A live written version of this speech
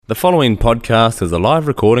The following podcast is a live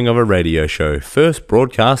recording of a radio show first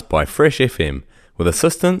broadcast by Fresh FM with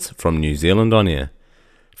assistance from New Zealand On Air.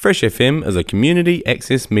 Fresh FM is a community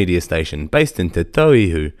access media station based in Te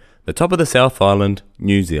Tauihu, the top of the South Island,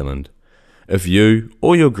 New Zealand. If you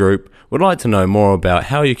or your group would like to know more about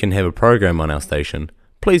how you can have a program on our station,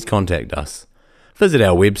 please contact us. Visit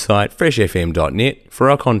our website freshfm.net for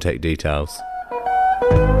our contact details.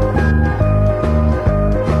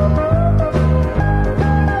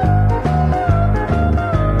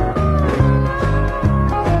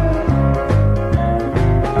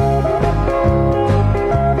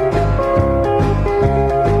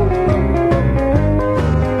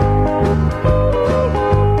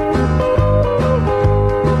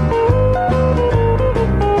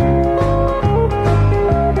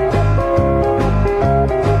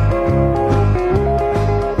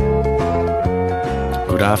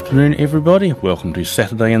 Good afternoon everybody, welcome to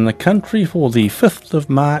Saturday in the Country for the 5th of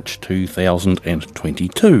March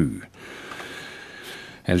 2022.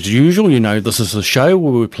 As usual, you know this is a show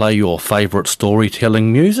where we play your favourite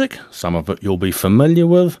storytelling music, some of it you'll be familiar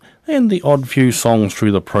with, and the odd few songs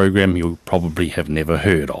through the program you probably have never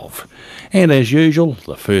heard of. And as usual,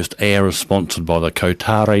 the first hour is sponsored by the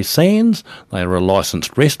Kotare Sands. They are a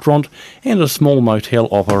licensed restaurant and a small motel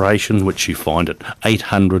operation which you find at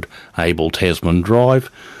 800 Abel Tasman Drive.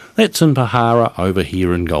 That's in Tahara over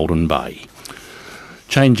here in Golden Bay.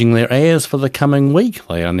 Changing their hours for the coming week,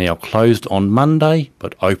 they are now closed on Monday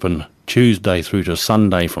but open Tuesday through to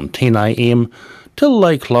Sunday from 10 a.m. till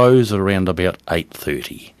they close around about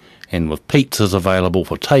 8:30. And with pizzas available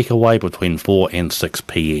for takeaway between 4 and 6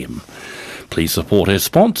 p.m. Please support our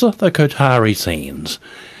sponsor, the Kotare Sands.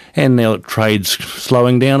 And now that trade's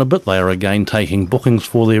slowing down a bit, they are again taking bookings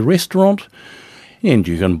for their restaurant. And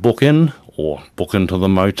you can book in or book into the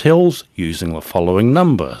motels using the following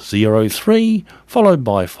number, 03 followed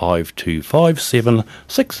by 5257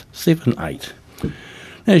 678.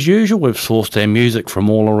 As usual, we've sourced our music from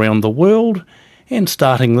all around the world, and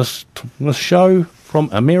starting this show from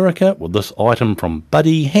America with this item from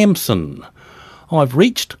Buddy Hampson. I've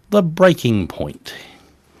reached the breaking point.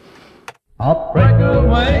 I'll break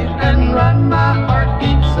away and run, my heart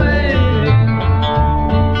keeps saying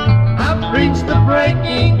I've reached the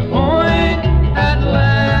breaking point at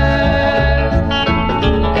last.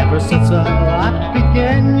 Ever since I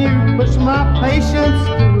began, you pushed my patience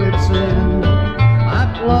to its end.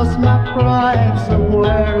 I've lost my pride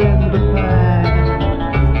somewhere in the past.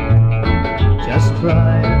 Just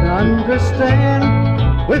try to understand,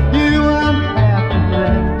 with you I'm half a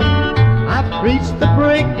man. I've reached the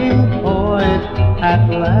breaking point at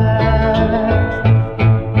last.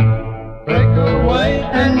 Break away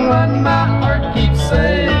and run, my heart keeps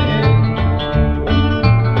saying.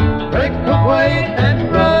 Break away and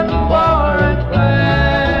run far and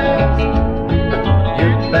fast.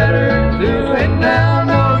 You'd better do it now,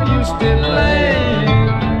 no use delaying.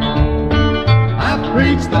 I've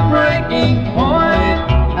reached the breaking point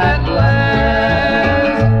at last.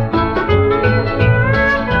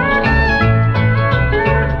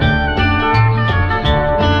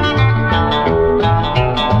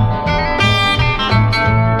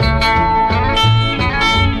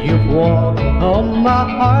 You've walked on my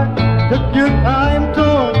heart, took your time,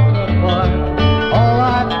 torn apart. All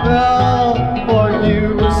I felt for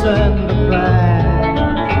you was in the bag.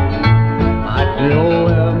 I feel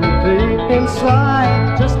empty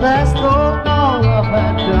inside, just as though all love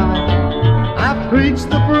had died. I've reached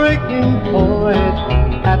the breaking point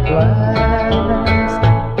at last.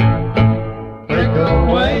 Break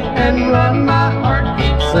away and run, my heart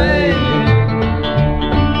keeps saying.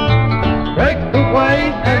 Break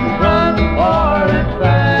away and run far and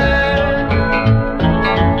fast.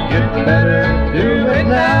 You'd better do it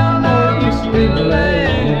now, no use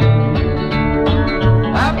delaying.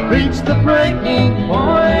 I've reached the breaking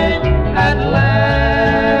point at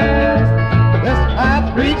last. Yes,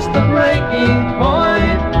 I've reached the breaking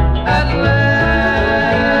point at last.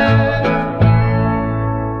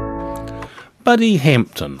 Buddy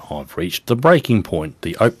Hampton, I've reached the breaking point,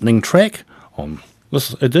 the opening track on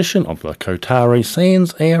this edition of the Kotare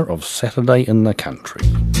Sands Hour of Saturday in the Country.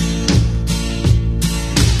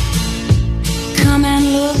 Come and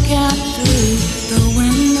look out through the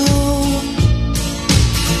window.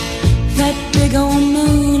 That big old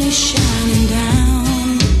moon is shining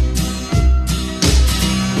down.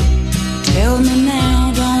 Tell me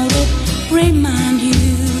now, don't it remind you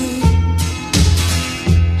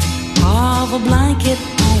of a blanket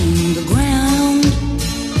on the ground?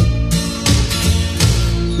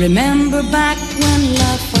 Remember back when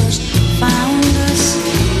love first found us?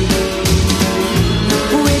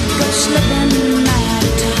 We'd go slipping out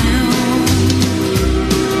of town.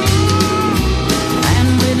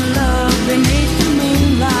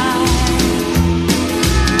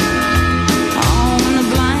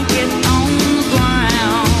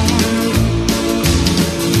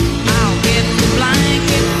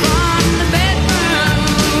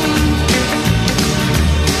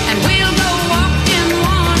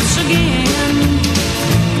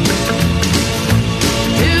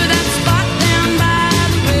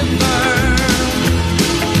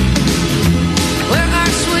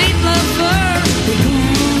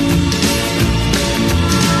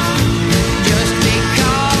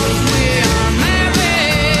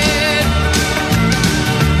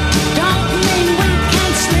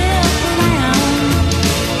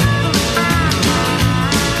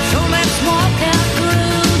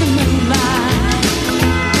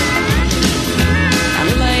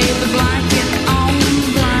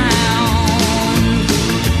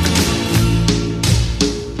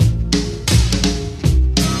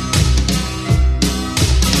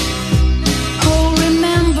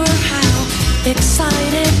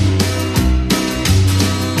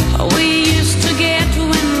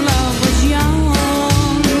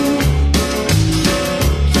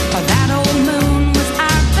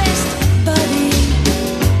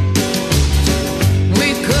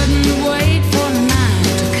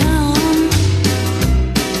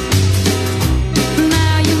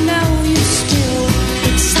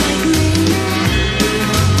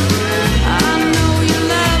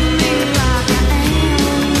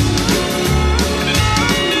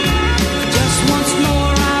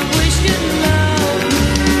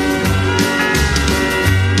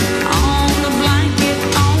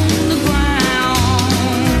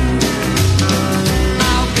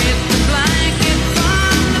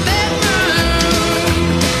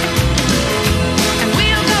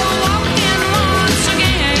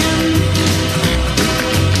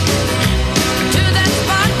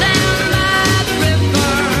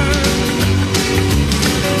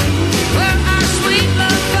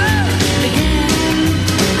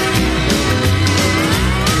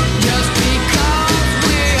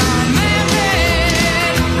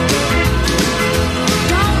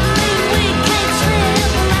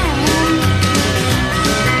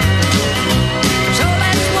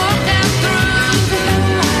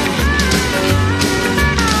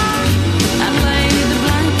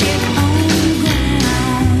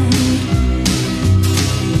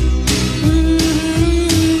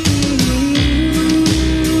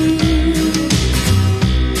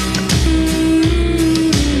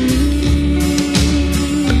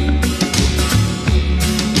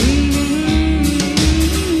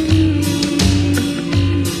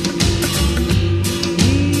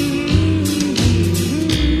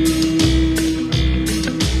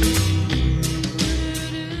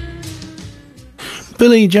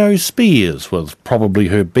 Billy Joe Spears with probably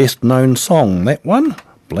her best known song, that one,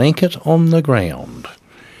 Blanket on the Ground.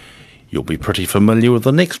 You'll be pretty familiar with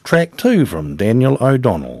the next track too, from Daniel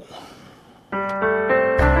O'Donnell.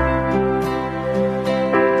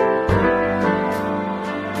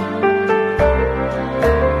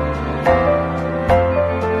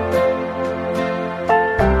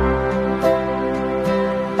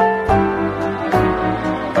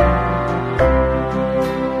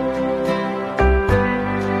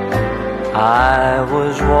 I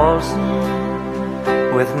was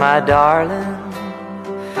waltzing with my darling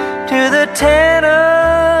to the Tennessee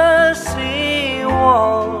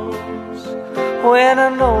waltz when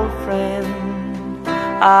an old friend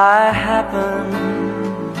I happened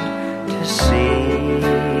to see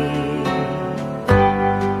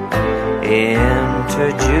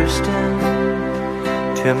introduced him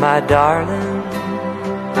to my darling,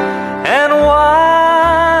 and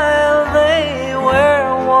while they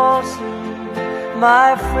were waltzing,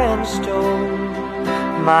 my friend stole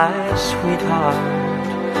my sweetheart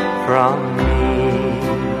from me.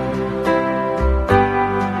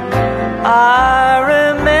 I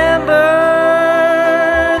remember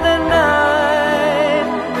the night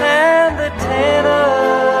and the Tennessee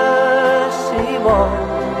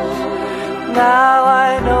waltz. Now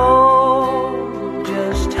I know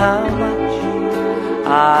just how much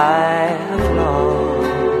I have lost.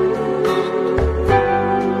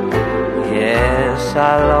 Yes, I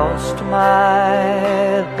lost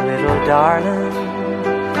my little darling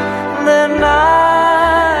the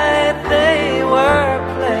night they were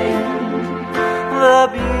playing the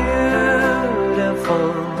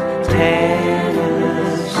beautiful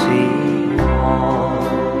Tennessee waltz.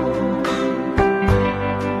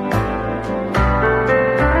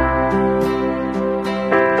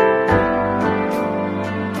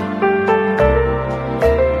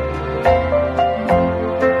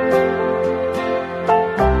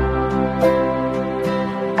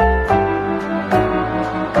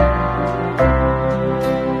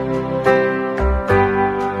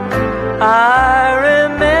 I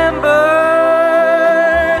remember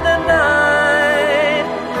the night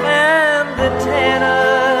and the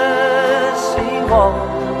Tennessee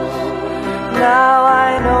waltz. Now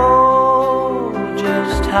I know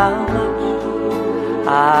just how much I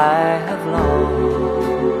have lost.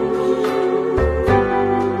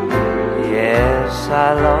 Yes, I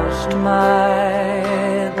lost my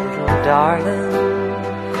little darling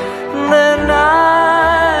the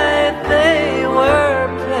night they were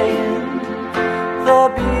playing the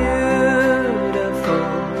beautiful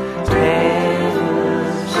Tennessee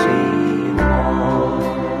waltz.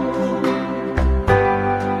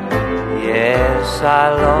 Yes, I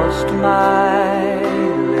lost my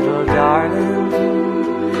little darling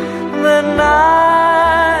the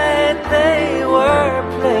night they were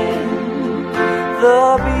playing the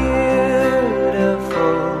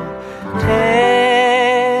beautiful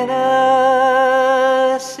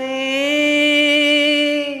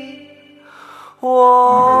Tennessee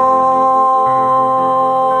waltz.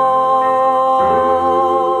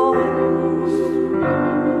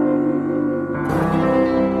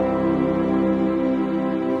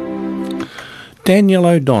 Daniel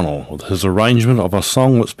O'Donnell with his arrangement of a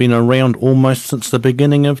song that's been around almost since the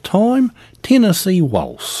beginning of time, Tennessee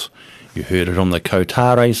Waltz. You heard it on the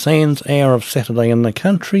Kotare Sands hour of Saturday in the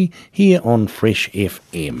Country here on Fresh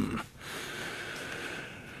FM.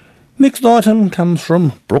 Next item comes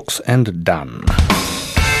from Brooks and Dunn.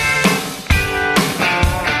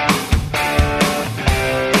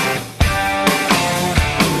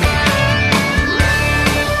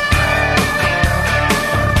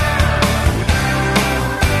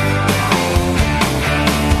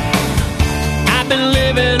 I've been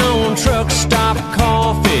living on truck stop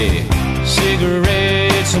coffee,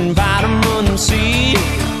 cigarettes and vitamin C.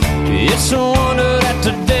 It's a wonder that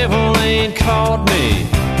the devil ain't caught me.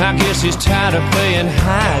 I guess he's tired of playing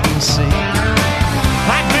hide and seek.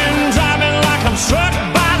 I've been driving like I'm struck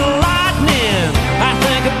by the lightning. I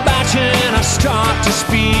think about you and I start to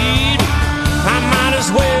speed. I might as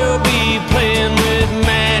well be playing with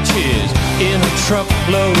matches in a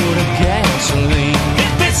truckload of gasoline.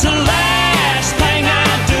 If it's the last thing I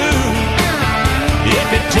do, if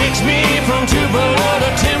it takes me from Tupelo to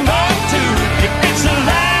Timbuktu, if it's the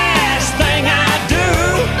last thing I do,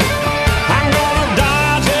 I'm gonna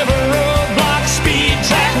dodge every roadblock, speed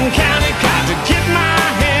trap, and county cop to get my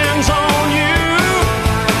hands on you.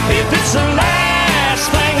 If it's the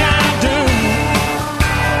last thing I do.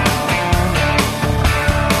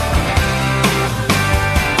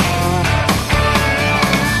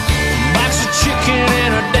 Box of chicken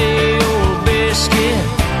and a day-old biscuit,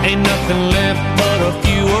 ain't nothing left but a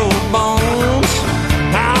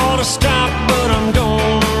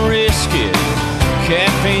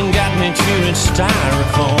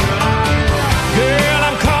styrofoam. Girl,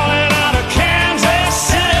 I'm calling out of Kansas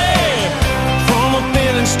City from a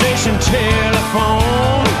filling station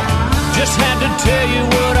telephone. Just had to tell you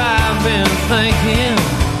what I've been thinking.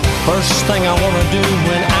 First thing I wanna do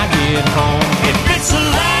when I get home, if it's the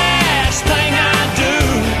last thing I do,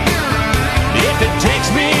 if it takes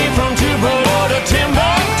me from Tupelo to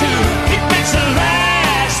Timbuktu, if it's the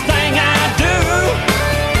last thing I do,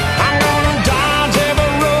 I'm gonna dodge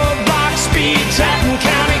every roadblock, speed trap, and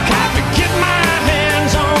county cop to get my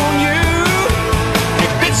hands on you.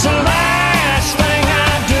 If it's the last thing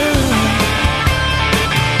I do.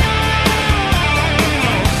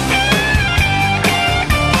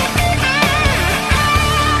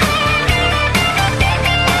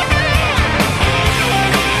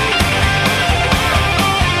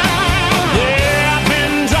 Yeah, I've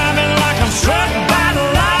been driving like I'm struck by the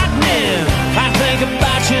lightning. I think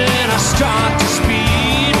about you and I start to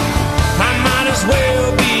speed. I might as well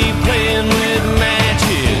be playing with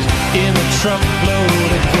matches in a truckload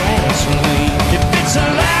of gasoline. If it's the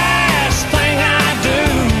last thing I do,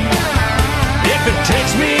 if it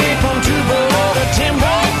takes me from Tupelo to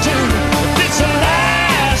Timbuktu, if it's the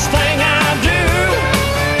last thing I do,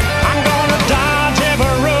 I'm gonna dodge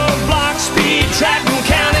every roadblock, speed trap, and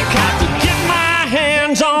county cop to get my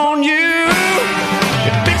hands on you.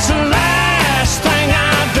 If it's the last thing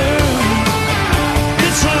I do,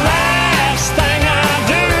 it's the last thing I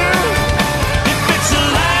do. If it's the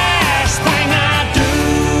last thing I do.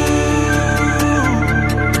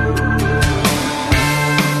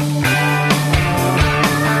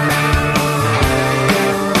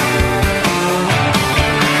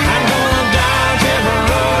 I'm gonna dodge every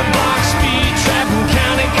roadblock, speed trap, and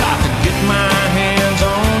county cop to get my hands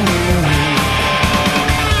on you.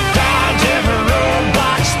 Dodge every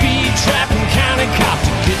roadblock, speed trap, and county cop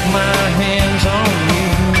to get my hands on you.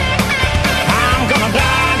 I'm gonna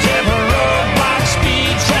dodge every roadblock,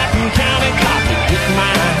 speed trap, and county cop to get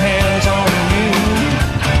my hands on you.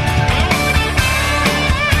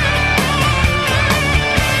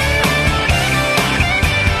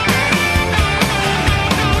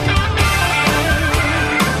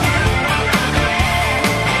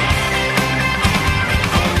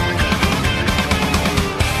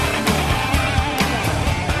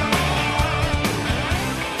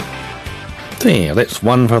 There, that's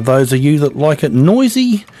one for those of you that like it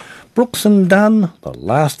noisy. Brooks and Dunn, The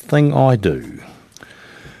Last Thing I Do.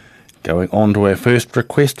 Going on to our first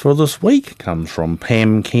request for this week comes from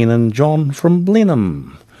Pam, Ken and John from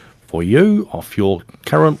Blenheim. For you, off your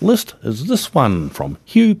current list, is this one from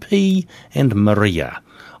Hugh P. and Maria.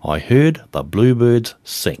 I Heard the Bluebirds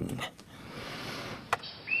Sing.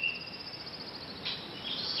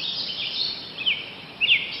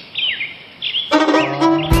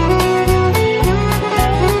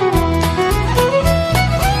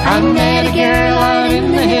 I met a girl out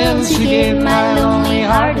in the hills, she gave my lonely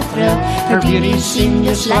heart a thrill. Her beauty seemed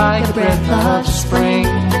just like a breath of spring.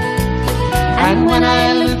 And when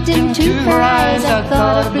I looked into her eyes, I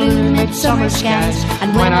thought of blue midsummer skies.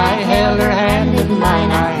 And when I held her hand in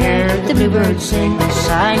mine, I heard the bluebird sing. I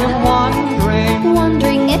sang of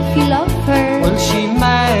Wondering if you love her, will she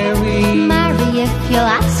marry? marry if you'll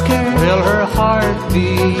ask her. Will her heart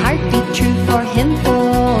Heartbeat true for him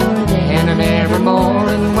for them. and every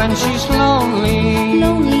morning when she's lonely,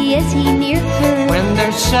 Lonely is he near her, when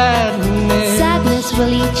there's sadness will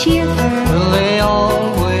he cheer her. will they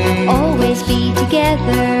Always be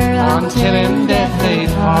together until in death they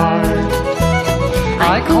part?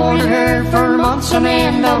 I courted her for months on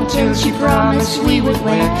end until she promised we would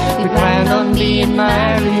wed. We planned on being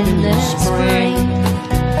married in the spring.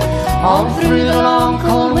 All through the long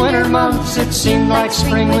cold winter months it seemed like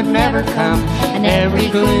spring would never come, and every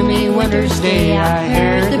gloomy winter's day I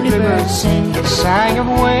heard the bluebird sing. They sang of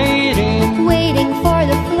waiting for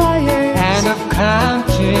the flower, and of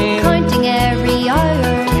counting every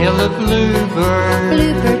hour, till the bluebird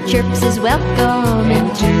chirps his welcome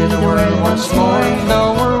into the world once more.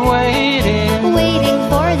 Though we're waiting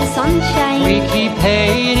for the sunshine, we keep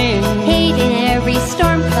hating every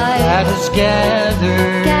storm cloud that is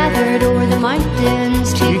gathered over the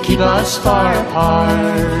mountains to keep us far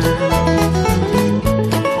apart.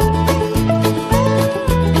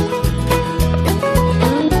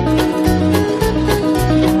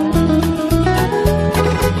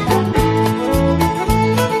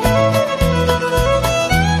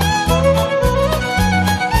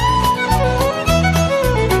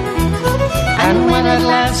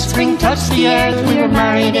 Spring touched the earth, we were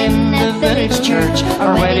married in the village church.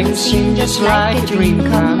 Our wedding seemed just like a dream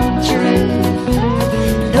come true.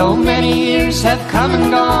 Though many years have come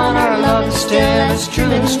and gone, our love and still as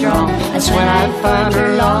true and strong as when I found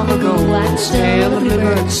her long ago. And still the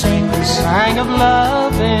bluebird sings, sang of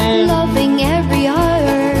loving, loving every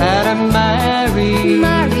hour. that I'm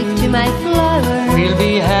Married to my flower, we'll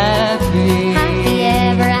be happy, happy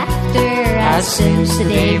ever after. as since the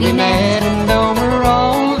day we met. And though we're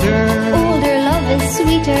older, love is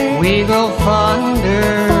sweeter, we grow fonder,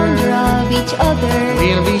 fonder of each other.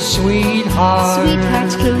 we'll be sweethearts,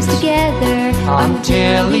 Sweethearts close together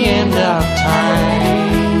until the end of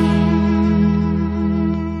time.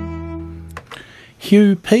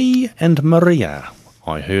 Hugh P. and Maria.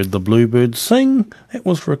 I heard the Bluebirds sing. It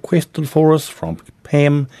was requested for us from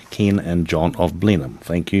Pam, Ken and John of Blenheim.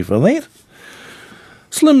 Thank you for that.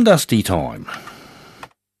 Slim Dusty time.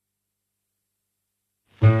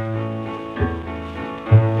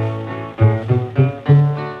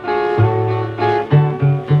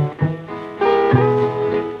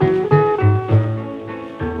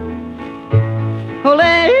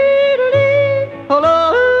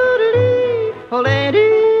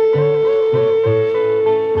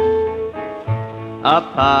 A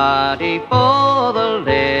party for the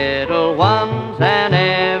little ones, and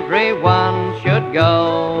everyone should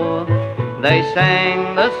go. They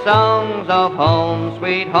sang the songs of home,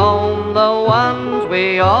 sweet home, the ones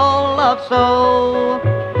we all love so.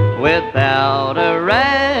 Without a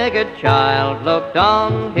ragged child looked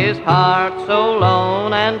on, his heart so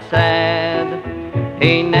lone and sad.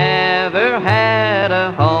 He never had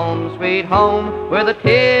a home, sweet home, with a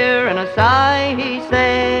tear and a sigh he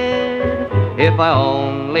said, if I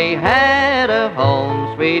only had a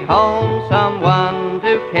home, sweet home, someone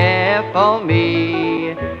to care for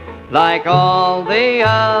me. Like all the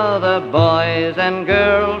other boys and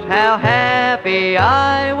girls, how happy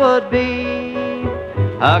I would be.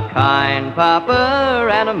 A kind papa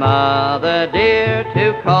and a mother dear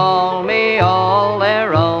to call me all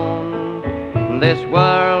their own. This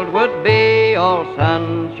world would be all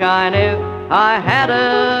sunshine if I had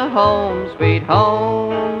a home, sweet home.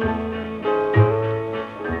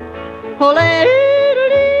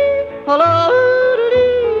 Ho-lady-dee,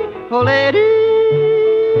 ho-lo-dee, ho-lady.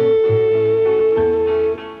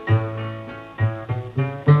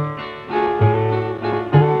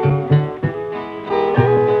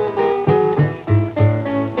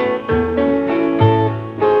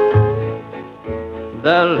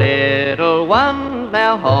 The little ones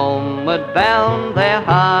now homeward bound, their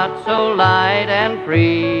hearts so light and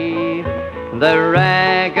free. The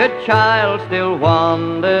ragged child still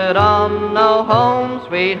wandered on, no home,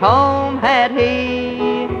 sweet home had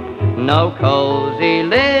he. No cozy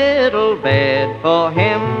little bed for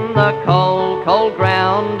him, the cold, cold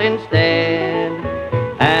ground instead.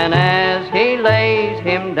 And as he lays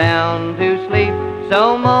him down to sleep,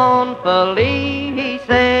 so mournfully he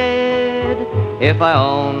said, if I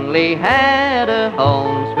only had a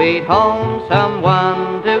home, sweet home,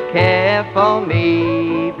 someone to care for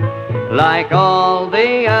me. Like all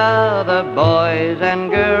the other boys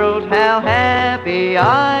and girls, how happy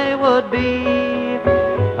I would be.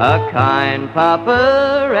 A kind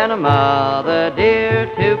papa and a mother dear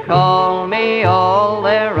to call me all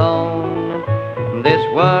their own. This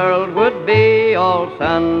world would be all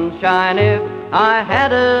sunshine if I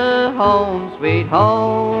had a home, sweet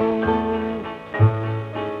home.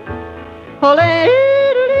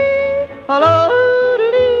 Ho-lady-dee,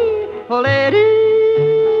 ho-lo-dee, ho-lady.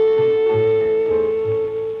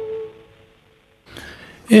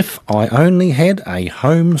 If I Only Had a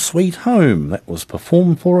Home Sweet Home. That was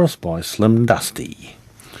performed for us by Slim Dusty.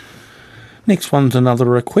 Next one's another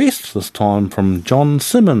request, this time from John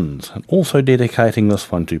Simmons, and also dedicating this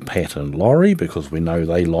one to Pat and Laurie because we know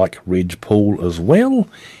they like Reg Pool as well.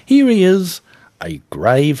 Here he is, A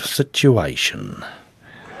Grave Situation.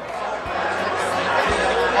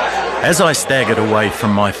 As I staggered away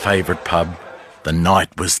from my favourite pub, the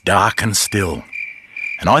night was dark and still,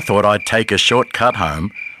 and I thought I'd take a shortcut home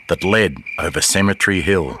that led over Cemetery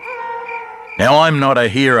Hill. Now I'm not a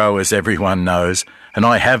hero, as everyone knows, and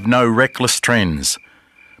I have no reckless trends,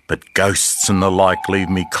 but ghosts and the like leave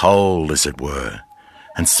me cold, as it were,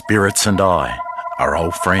 and spirits and I are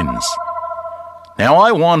old friends. Now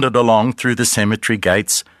I wandered along through the cemetery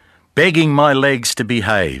gates, begging my legs to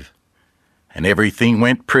behave, and everything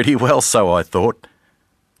went pretty well, so I thought,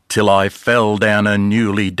 till I fell down a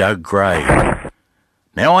newly dug grave.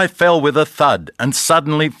 Now I fell with a thud and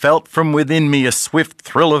suddenly felt from within me a swift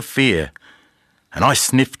thrill of fear, and I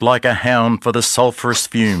sniffed like a hound for the sulphurous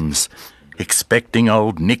fumes, expecting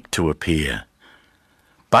old Nick to appear.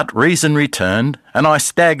 But reason returned, and I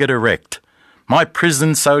staggered erect, my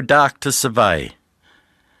prison so dark to survey,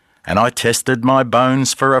 and I tested my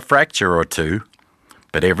bones for a fracture or two,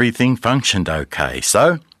 but everything functioned okay,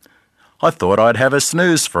 so I thought I'd have a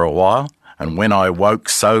snooze for a while, and when I woke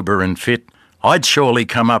sober and fit, I'd surely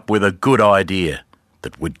come up with a good idea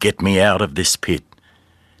that would get me out of this pit.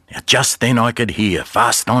 Now just then I could hear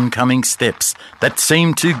fast oncoming steps that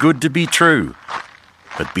seemed too good to be true.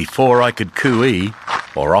 But before I could coo-ee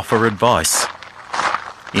or offer advice,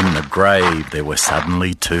 in the grave there were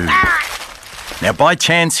suddenly two. Now by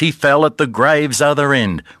chance he fell at the grave's other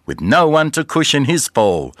end, with no one to cushion his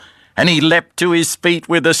fall, and he leapt to his feet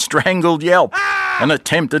with a strangled yelp and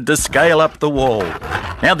attempted to scale up the wall.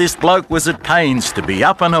 Now this bloke was at pains to be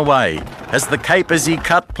up and away, as the capers he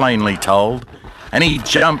cut plainly told, and he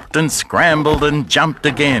jumped and scrambled and jumped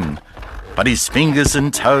again, but his fingers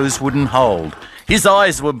and toes wouldn't hold. His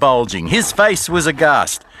eyes were bulging, his face was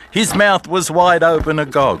aghast, his mouth was wide open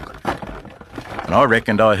agog. And I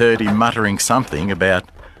reckoned I heard him muttering something about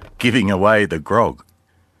giving away the grog.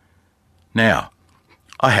 Now,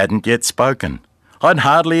 I hadn't yet spoken. I'd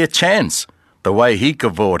hardly a chance, the way he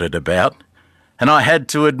cavorted about, and I had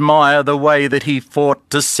to admire the way that he fought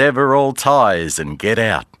to sever all ties and get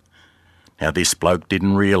out. Now this bloke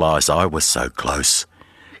didn't realise I was so close.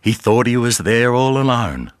 He thought he was there all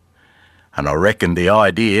alone, and I reckoned the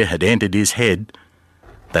idea had entered his head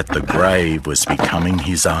that the grave was becoming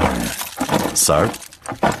his own. So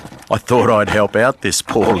I thought I'd help out this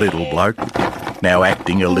poor little bloke, now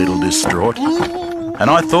acting a little distraught, and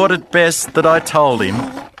I thought it best that I told him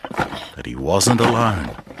that he wasn't alone,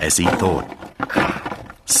 as he thought.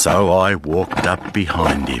 So I walked up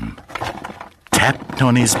behind him, tapped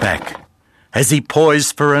on his back, as he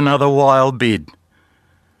poised for another wild bid.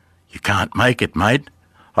 "You can't make it, mate,"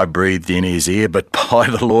 I breathed in his ear, but by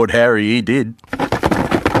the Lord Harry, he did.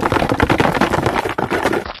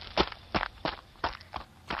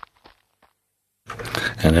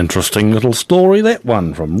 An interesting little story, that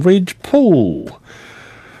one, from Reg Poole.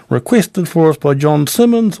 Requested for us by John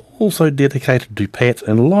Simmons, also dedicated to Pat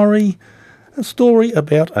and Laurie. A story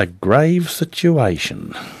about a grave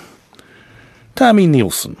situation. Tammy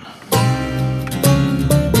Nielsen.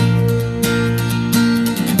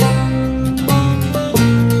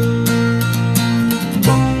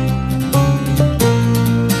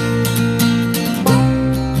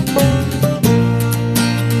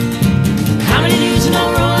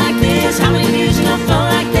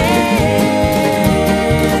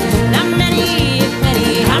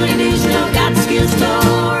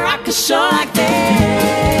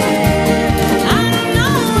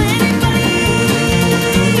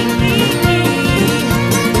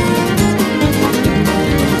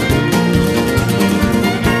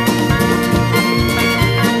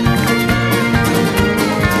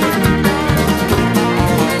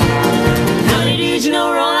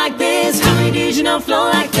 Flow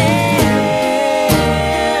like this.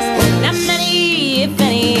 Not many, if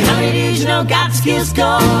any. How many dudes you know got skills go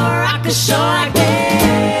rock a show like this?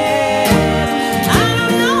 I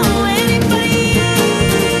don't know anybody.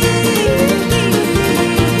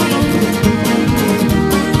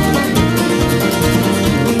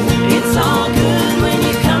 It's all good when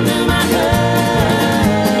you come to my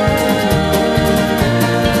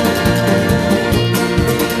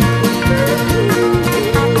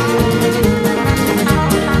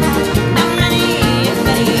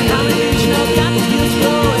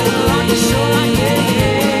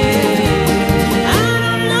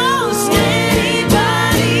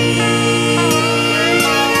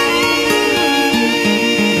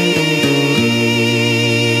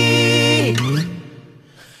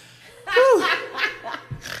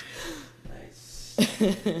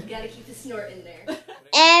Gotta keep the snort in there.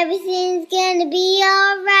 Everything's gonna be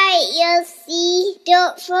alright, you'll see.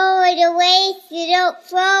 Don't throw it away, so don't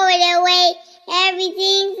throw it away.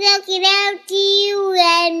 Everything's looking out to you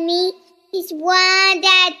and me. Just one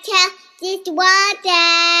that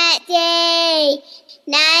day.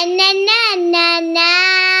 Na na na na na.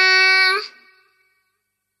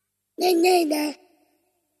 Na na na.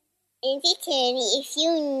 Auntie Tammy, if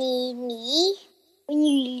you need me, when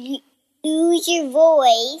you lose your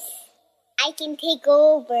voice, I can take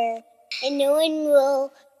over, and no one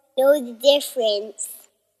will know the difference.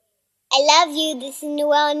 I love you. This is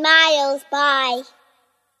Noel and Miles. Bye.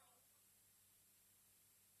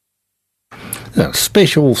 A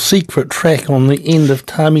special secret track on the end of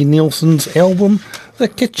Tammy Nielsen's album, The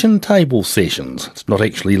Kitchen Table Sessions. It's not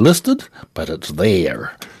actually listed, but it's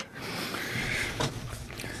there.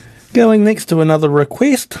 Going next to another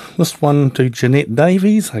request, this one to Jeanette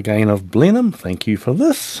Davies, again of Blenheim. Thank you for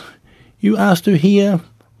this. You asked to hear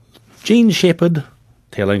Gene Shepherd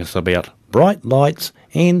telling us about bright lights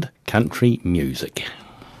and country music.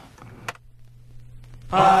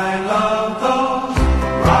 I love those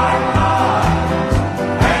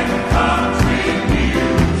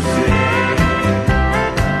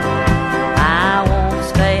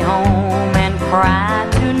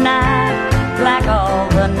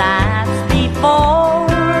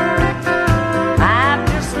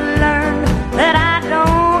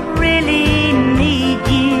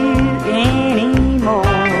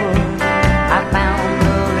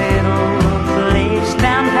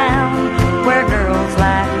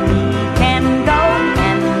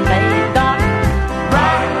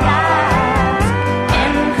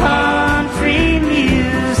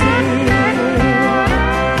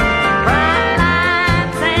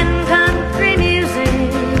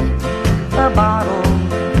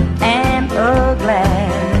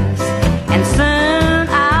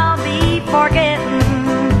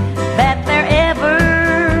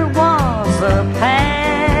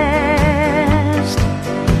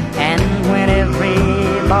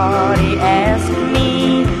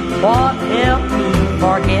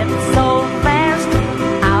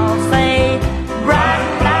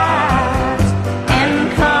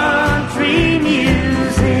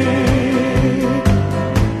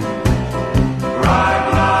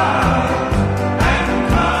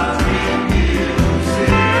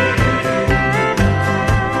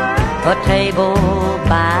table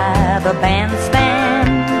by the bandstand,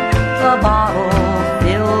 a bottle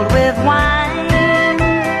filled with wine.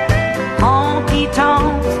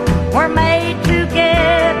 Honky-tonks were made to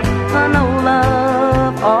get no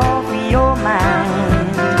love off your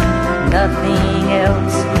mind. Nothing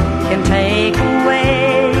else can take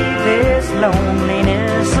away this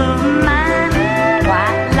loneliness of mine.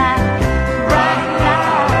 White light, bright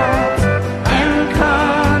lights, and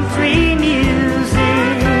country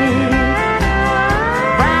music.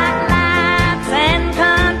 Bright lights and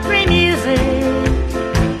country music.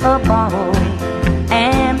 A bottle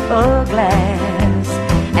and a glass,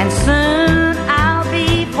 and soon I'll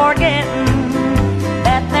be forgetting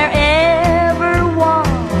that there ever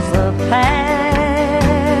was a past.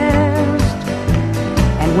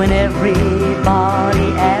 And when everybody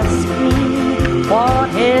asks me what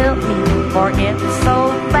helped me forget so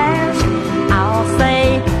fast, I'll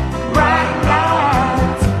say bright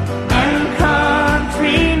lights and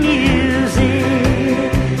country music.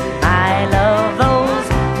 I love those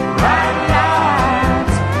bright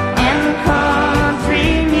lights and country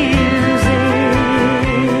music.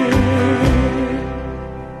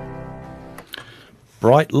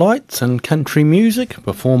 Bright Lights and Country Music,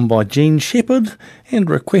 performed by Jean Shepherd and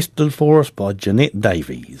requested for us by Jeanette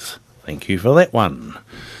Davies. Thank you for that one.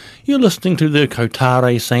 You're listening to the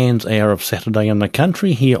Kotare Sands Hour of Saturday in the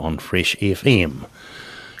Country here on Fresh FM.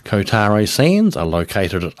 Kotare Sands are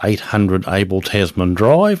located at 800 Abel Tasman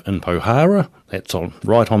Drive in Pohara. That's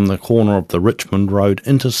right on the corner of the Richmond Road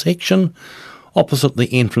intersection, opposite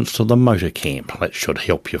the entrance to the motor camp. That should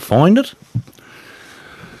help you find it.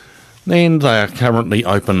 And they are currently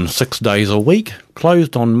open 6 days a week,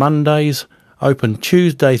 closed on Mondays, open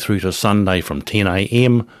Tuesday through to Sunday from 10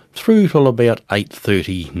 a.m. through till about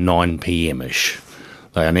 8:30, 9 p.m-ish.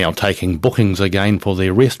 They are now taking bookings again for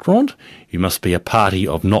their restaurant. You must be a party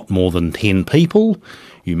of not more than 10 people.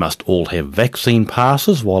 You must all have vaccine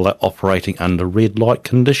passes while they're operating under red light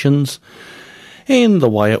conditions. And the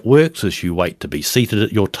way it works is you wait to be seated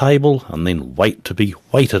at your table and then wait to be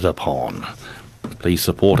waited upon. Please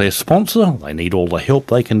support our sponsor. They need all the help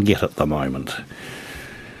they can get at the moment.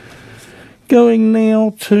 Going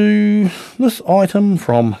now to this item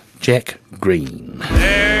from Jack Green.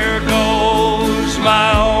 There goes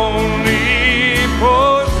my only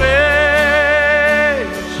possession.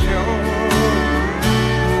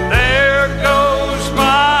 There goes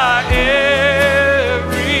my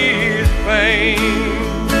everything.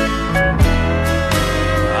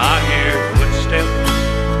 I hear footsteps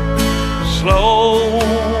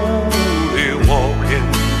slowly walking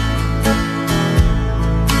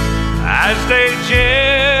as they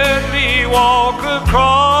gently walk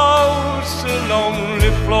across the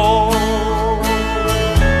lonely floor,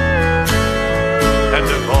 and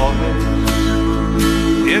the voice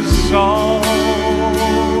is softly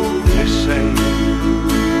saying,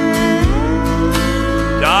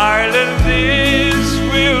 darling, this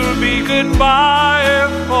will be goodbye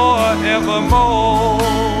forevermore.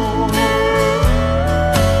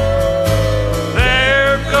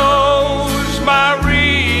 There goes my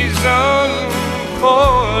reason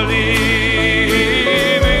for living.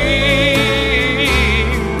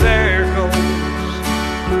 There goes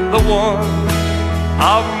the one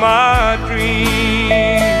of my dreams.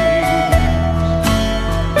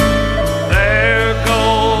 There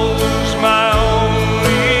goes my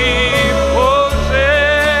only possession.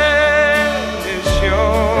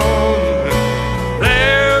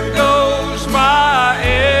 There goes my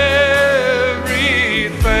everything.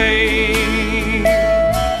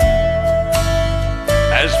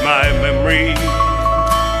 As my memory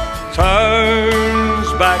turns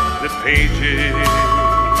back the pages,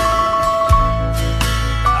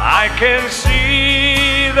 I can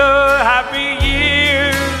see the happy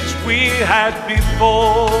years we had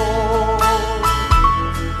before.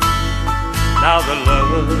 Now the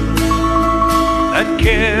love that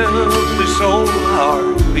kept this old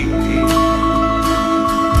heart beating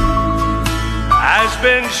has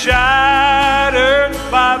been shattered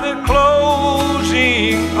by the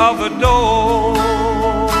closing of a door.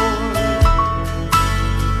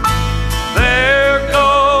 There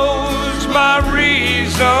goes my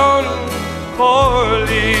reason for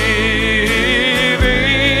living.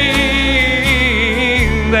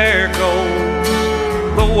 There goes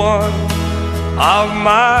the one of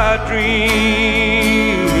my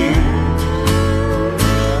dreams.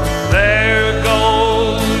 There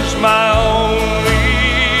goes my only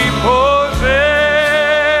possession.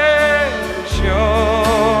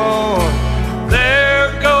 There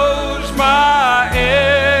goes my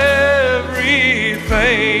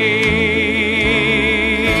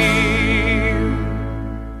everything.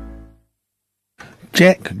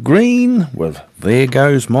 Jack Green with There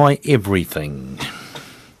Goes My Everything.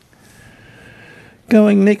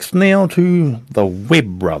 Going next now to the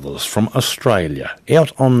Webb Brothers from Australia,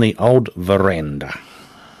 Out on the Old Veranda.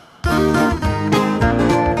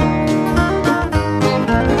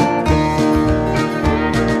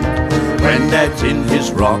 Granddad's in his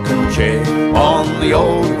rocking chair on the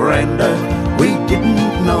old veranda. We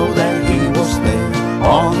didn't know that he was there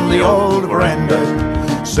on the old veranda.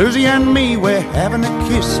 Susie and me, we're having a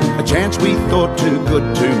kiss, a chance we thought too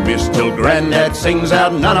good to miss, till Granddad sings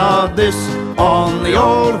out none of this on the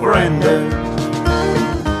old veranda.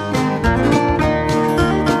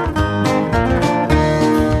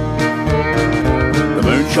 The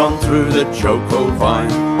moon shone through the choco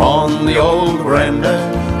vine on the old veranda.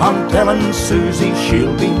 I'm telling Susie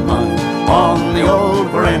she'll be mine on the old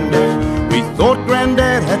veranda. We thought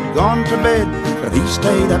Granddad had gone to bed, but he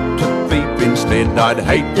stayed up to peep instead. I'd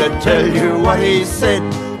hate to tell you what he said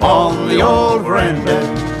on the old veranda.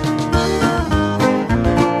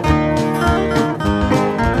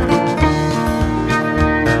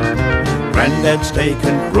 Granddad steak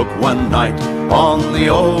and crook one night on the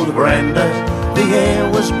old veranda. The air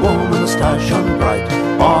was warm and the stars shone bright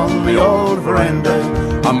on the old veranda.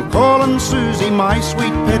 I'm calling Susie my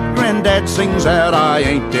sweet pet. Granddad sings out I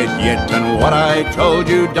ain't dead yet, and what I told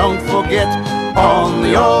you don't forget on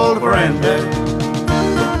the old veranda.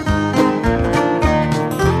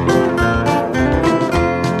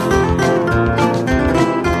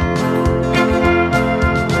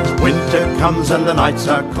 Winter comes and the nights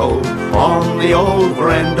are cold on the old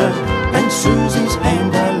veranda, and Susie's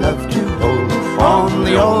hand I love to hold on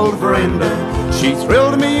the old veranda. She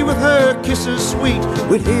thrilled me with her kisses sweet.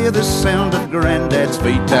 We'd hear the sound of Granddad's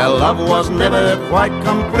feet. Our love was never quite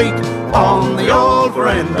complete on the old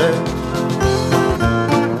veranda.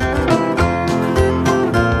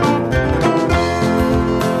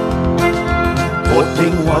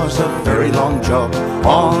 Courting was a very long job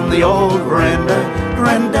on the old veranda.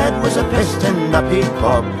 Granddad was a pest and up he'd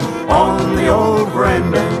bob on the old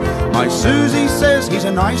veranda. My Susie says he's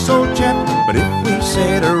a nice old chap, but if we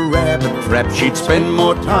set a rabbit trap, she'd spend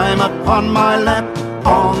more time upon my lap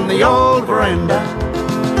on the old veranda.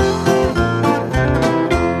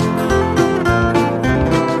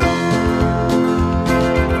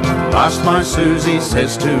 Last my Susie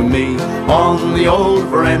says to me on the old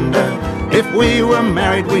veranda, if we were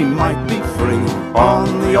married we might be free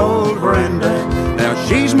on the old veranda. Now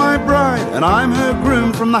she's my bride and I'm her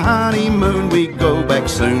groom. From the honeymoon we go back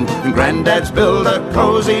soon, and Granddad's built a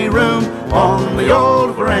cozy room on the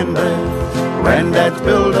old veranda. Granddad's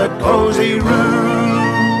built a cozy room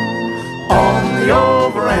on the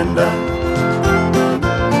old veranda.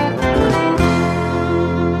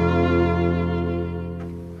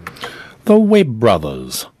 The Webb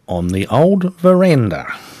Brothers on the Old Veranda.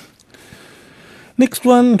 Next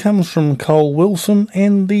one comes from Cole Wilson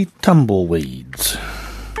and the Tumbleweeds.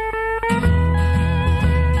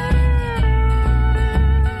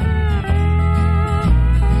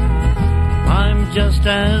 I'm just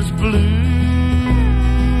as blue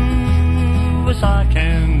as I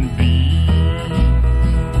can be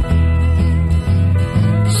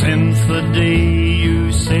since the day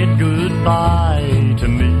you said goodbye to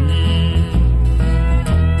me.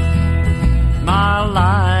 My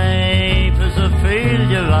life is a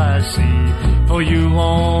failure, I see, for you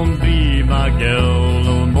won't be my girl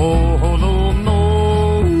no more, no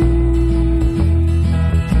more,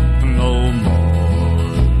 no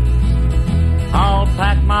more. I'll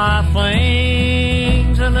pack my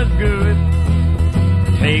things in a grip,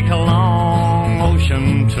 take a long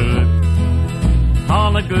ocean trip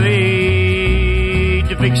on a great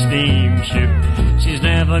big steamship. She's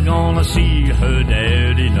never gonna see her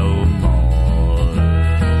daddy no more.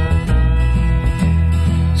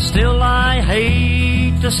 Still I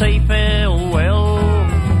hate to say farewell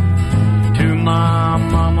to my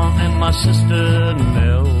mama and my sister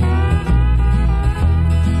Nell.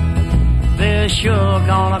 They're sure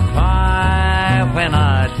gonna cry when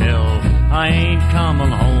I tell I ain't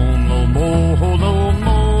coming home no more, no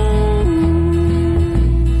more,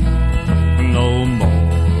 no more.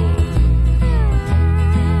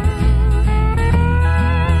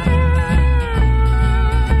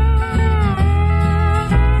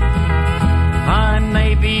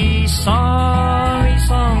 Be sorry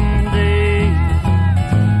someday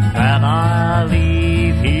that I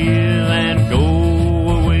leave here and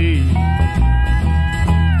go away,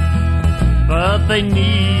 but they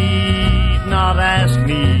need not ask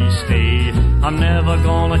me stay. I'm never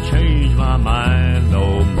gonna change my mind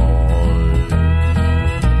no more.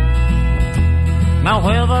 Now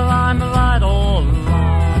whether I'm right or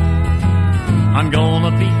wrong, I'm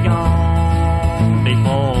gonna be gone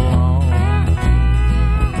before long.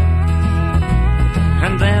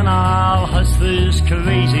 And then I'll hush this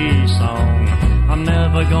crazy song. I'm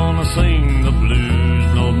never gonna sing the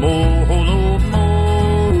blues no more, no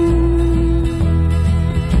more,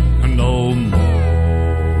 no more.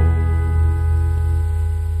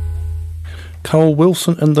 Cole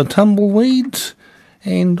Wilson and the Tumbleweeds,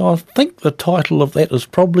 and I think the title of that is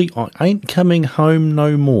probably I Ain't Coming Home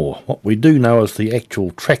No More. What we do know is the actual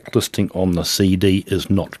track listing on the CD is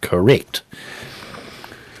not correct.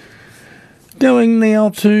 Going now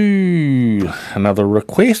to another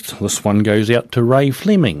request. This one goes out to Ray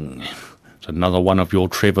Fleming. It's another one of your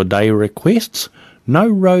Trevor Day requests. No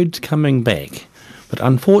Roads Coming Back. But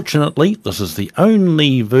unfortunately, this is the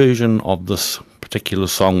only version of this particular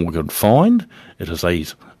song we could find. It is a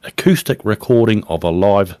acoustic recording of a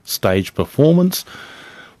live stage performance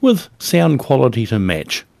with sound quality to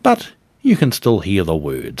match, but you can still hear the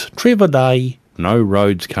words. Trevor Day, No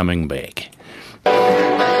Roads Coming Back.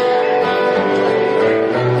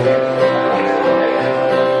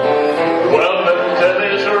 Welcome to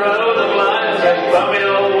this road of life, this bummy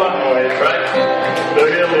old one-way track. Do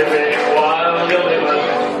you live it while you live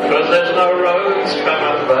it? 'Cause there's no roads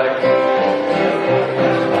coming back.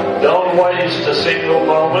 Don't waste a single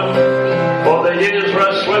moment, for the years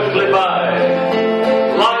rush swiftly by.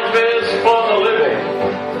 Life is for the living,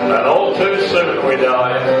 and all too soon we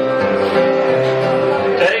die.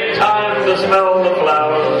 Take time to smell the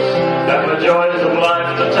flowers, and the joys of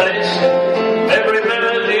life to taste. Every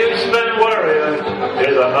minute you spend worrying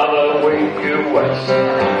is another week you waste.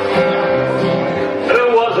 Who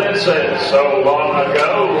was it said so long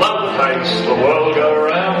ago, love makes the world go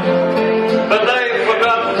round? But they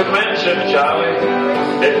forgot to mention, Charlie,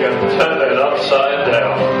 it can turn it upside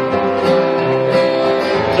down.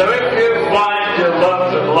 So if you find you're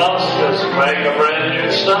loved and lost, just make a brand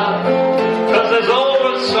new start. 'Cause there's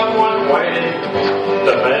always someone waiting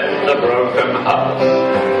to mend a broken heart.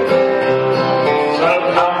 So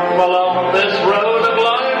come along this road of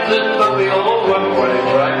life, this will be all one-way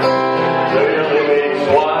track. Do you living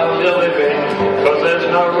while you're living? 'Cause there's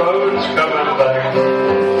no roads coming back.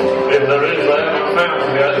 If there is, they haven't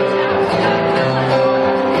found yet.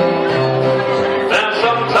 Now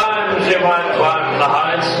sometimes you might climb the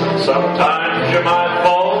heights, sometimes you might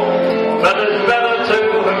fall, but it's better to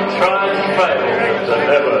have tried and failed than to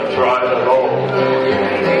never try at all.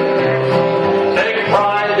 Take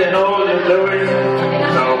pride in all you're doing,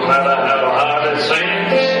 no matter how hard it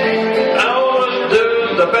seems, and always do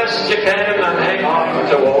the best you can and hang on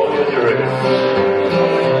to all your dreams.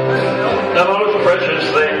 The most precious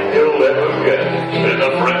thing you'll ever get is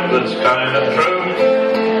a friend that's kind of true.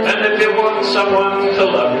 And if you want someone to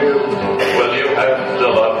love you, well, you have to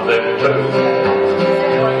love them too.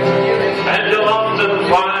 And you'll often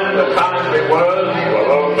find a kindly word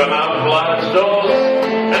will open up life's doors.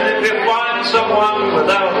 And if you find someone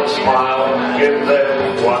without a smile, give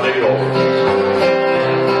them one of yours.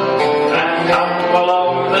 And come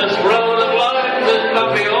along this road of life, this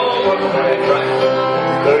can be all one-way track.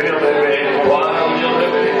 Do you live in while you're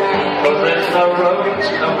living? 'Cause there's no roads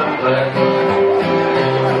coming back.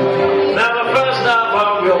 Now the first half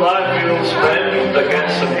of your life you'll spend to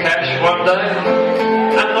get some cash one day,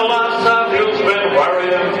 and the last half you'll spend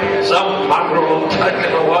worrying some mongrel will take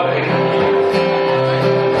it away.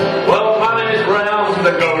 Well, money's round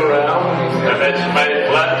to go round, and it's made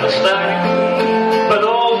flat to stack, but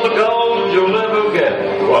all the gold you'll ever get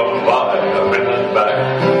won't buy a minute back.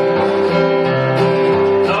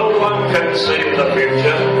 See the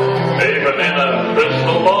future, even in a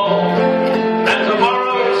crystal ball, and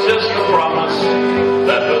tomorrow's just a promise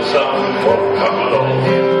that the sun won't come at all.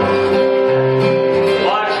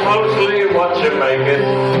 Life's mostly what you make it,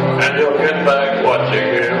 and you'll get back what you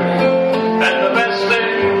give. And the best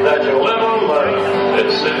thing that you'll ever learn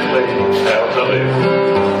is simply how to live.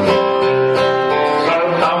 So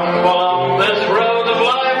come along this road of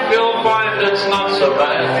life, you'll find it's not so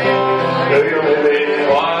bad. Do you live in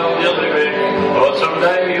while you're living, or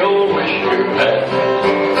someday you'll wish you had?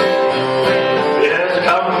 Yes,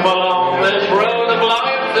 come along this road of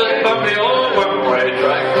life, this bumpy old one-way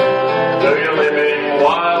track. Do you live in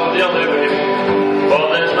while you're living, for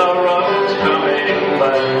there's no roads coming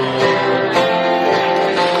back.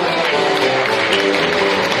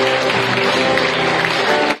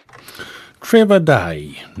 Trevor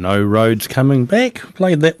Day, No Roads Coming Back.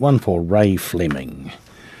 Played that one for Ray Fleming.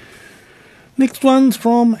 Next one's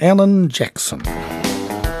from Alan Jackson.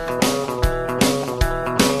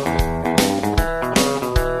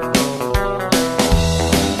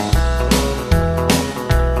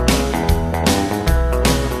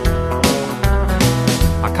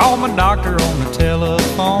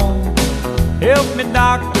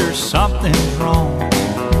 doctor, something's wrong.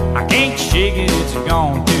 I can't shake it, it's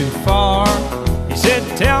gone too far. He said,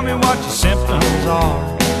 tell me what your symptoms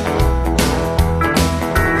are.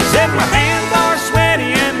 He said, my hands are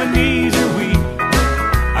sweaty and my knees are weak.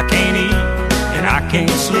 I can't eat and I can't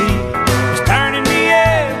sleep. It's turning me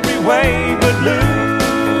every way but loose.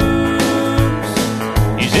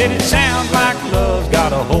 He said, it sounds like love's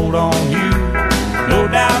got a hold on you. No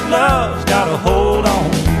doubt love's got a hold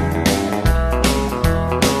on you.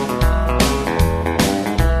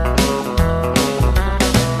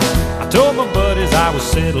 I told my buddies I was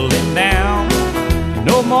settling down.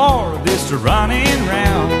 No more of this running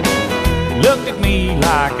round. He looked at me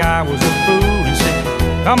like I was a fool and said,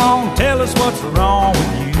 come on, tell us what's wrong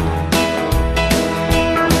with you.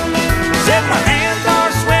 He said, my hands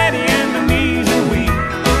are sweaty and my knees are weak.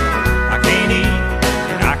 I can't eat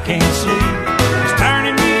and I can't sleep. It's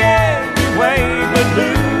turning me every way but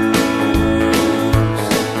loose.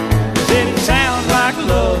 He said, it sounds like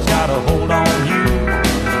love's got a hold on you.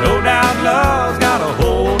 No doubt love's got a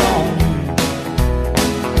hold on you.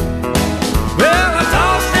 Well, I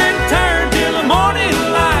tossed and turned till the morning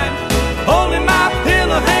light, holding my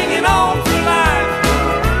pillow, hanging on for life.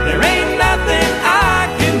 There ain't nothing I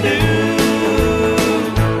can do.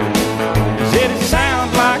 He said, it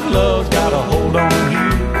sounds like love's got a hold on you.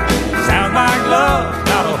 Sounds like love's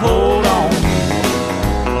got a hold on you.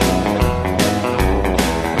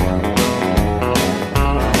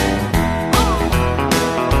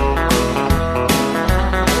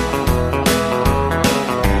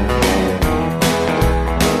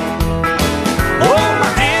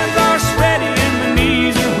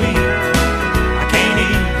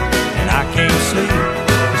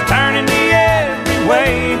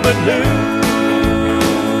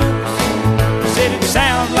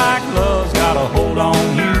 Sounds like love's got a hold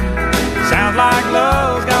on you. Sounds like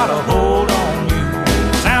love's got a hold on you.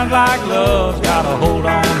 Sounds like love's got a hold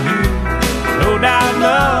on you. No doubt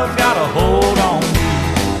love's got a hold on you.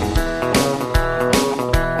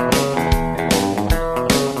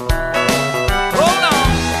 Hold on.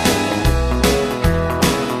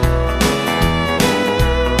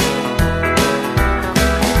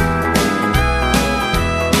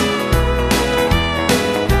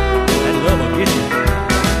 That love will get you.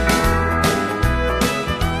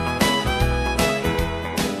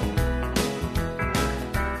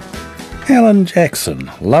 Alan Jackson,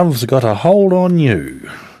 Love's Got a Hold on You.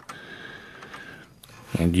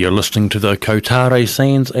 And you're listening to the Kotare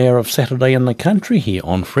Sands Hour of Saturday in the Country here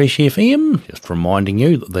on Fresh FM. Just reminding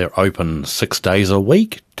you that they're open 6 days a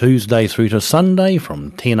week, Tuesday through to Sunday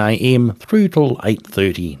from 10 a.m. through till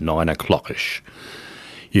 8:30, 9 o'clock-ish.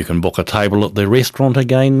 You can book a table at the restaurant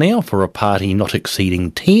again now for a party not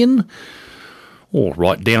exceeding 10, or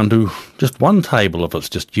right down to just one table if it's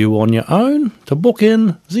just you on your own. To book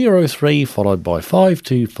in, 03 followed by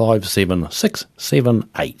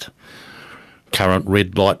 5257678. Current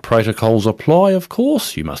red light protocols apply, of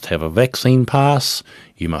course. You must have a vaccine pass,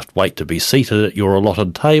 you must wait to be seated at your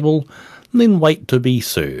allotted table, and then wait to be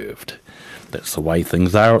served. That's the way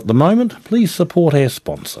things are at the moment. Please support our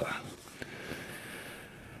sponsor.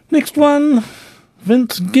 Next one,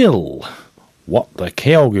 Vince Gill, What the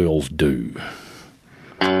Cowgirls Do.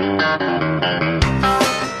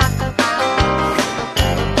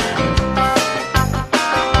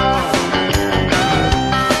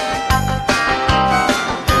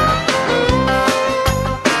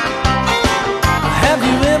 Have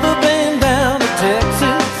you ever been down to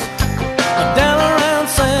Texas or down around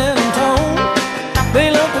San Antonio?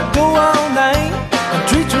 They love to go all night and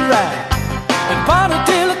treat you right and party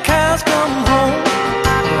till the cows come home.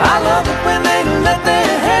 I love it when they let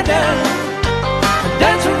their hair down and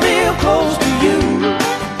dancing real close to you.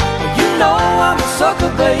 You know I'm a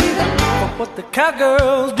sucker, baby, for what the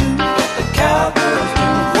cowgirls do. What the cowgirls do.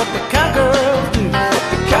 What the cowgirls do. What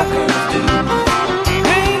the cowgirls do.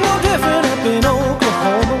 They ain't no different up in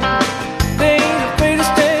Oklahoma. They ain't afraid to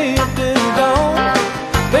stay up till dawn.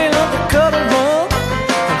 They love to cuddle up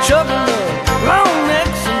and chuckle up long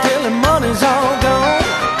necks until the money's all gone.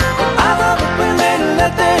 I love it when they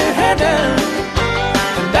let their hair down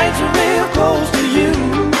and dancing real close to you.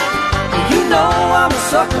 You know I'm a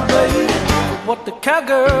sucker, baby, for what the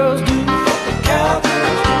cowgirls do. What the cowgirls do.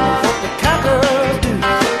 What the cowgirls do.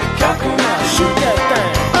 Cowgirl, now shoot that thing.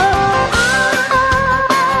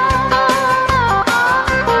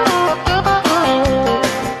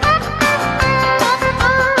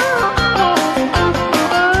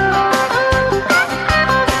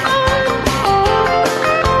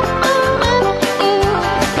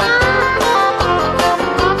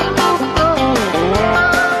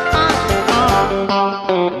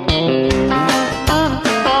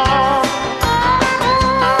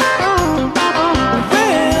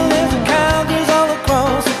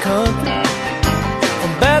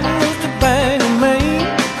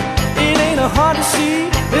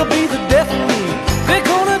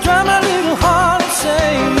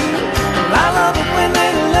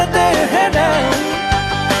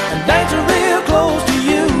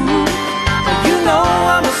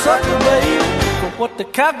 the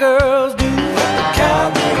cowgirls do. What the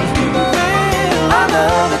cowgirls do. I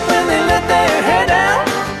love it when they let their hair down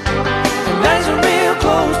and dance real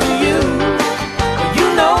close to you. You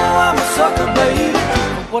know I'm a sucker, baby.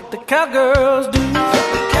 What the cowgirls do. What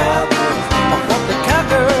the cowgirls do. What the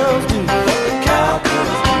cowgirls do. What the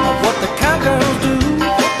cowgirls do. What the cowgirls do.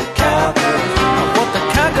 What the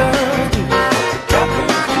cowgirls do. What the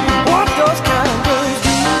cowgirls do. What those cowgirls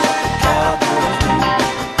do. Cowgirls do.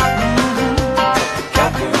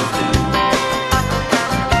 Cowgirls do.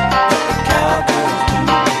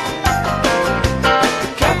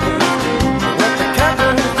 Cowgirls do. Cowgirls do. What the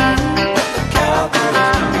cowgirls do.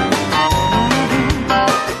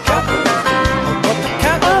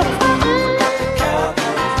 Cowgirls do.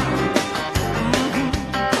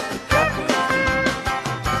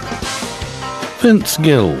 Vince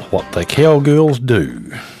Gill, What the Cowgirls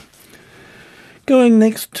Do. Going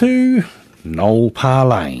next to Noel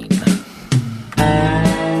Parlane.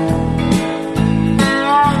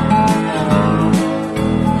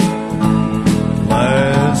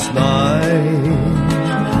 Last night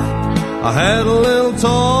I had a little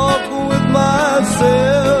talk with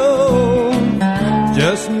myself,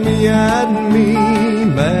 just me and me,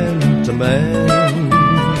 man to man.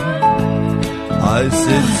 I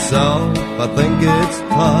said, so I think it's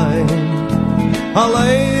time I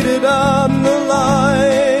laid it on the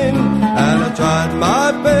line, and I tried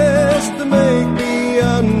my best to make me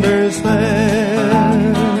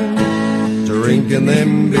understand. Drinking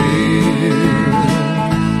them beers,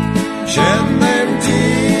 shedding them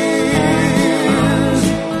tears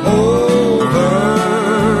over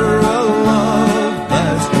a love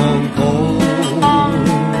that's gone cold,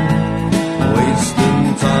 wasting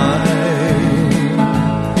time,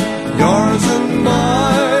 yours and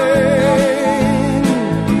mine,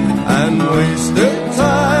 and wasted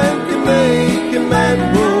time can make a man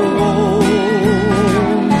grow old.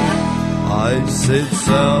 I said,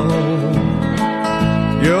 so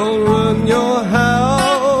you'll ruin your health.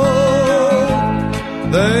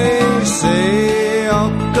 They say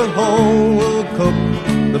alcohol will cook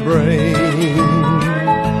the brain.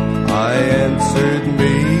 I answered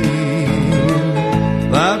me,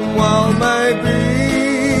 that well may be,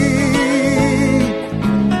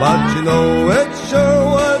 but you know it sure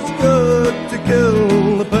was good to kill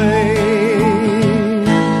the pain.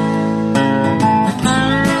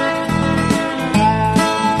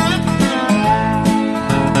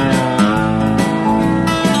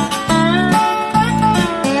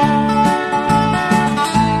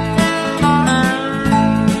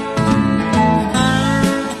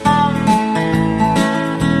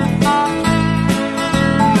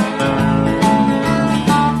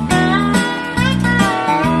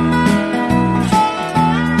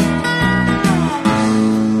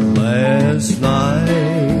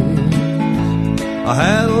 I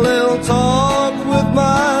had a little talk with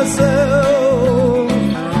myself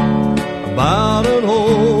about an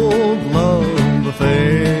old love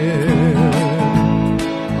affair.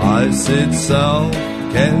 I said, so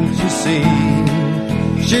can't you see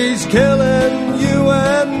she's killing you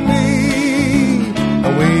and me,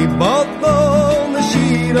 and we both know that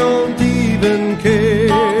she don't even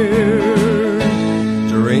care.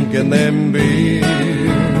 Drinking them beers,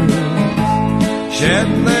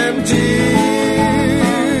 shedding them tears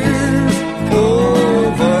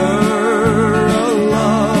over a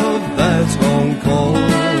love that's gone cold,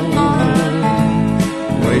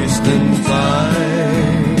 wasting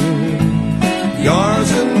time,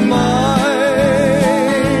 yours and mine,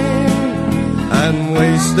 and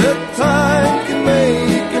wasted time can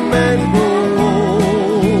make a man grow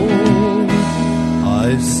old. I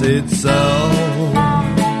said, so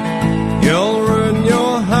you'll ruin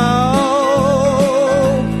your health.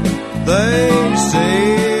 They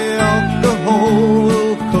say alcohol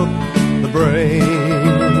will cook the brain.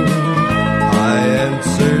 I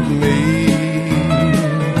answered me,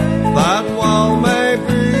 that well may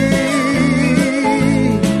be,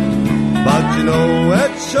 but you know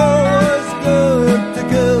it sure was good to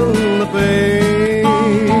kill the pain.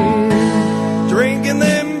 Drinking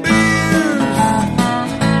them beers,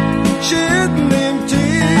 shedding them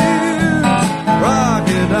tears, rock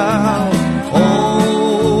it out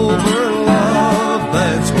over love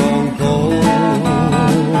that's gone cold,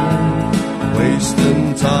 wasting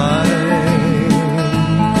time,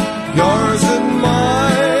 yours and mine,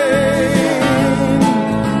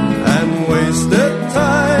 and wasted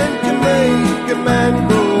time can make a man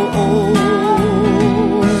grow old,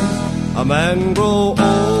 a man grow old.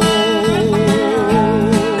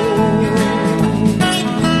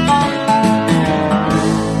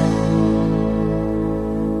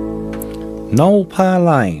 Noel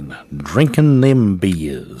Parlane, Drinking Them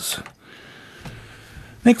Beers.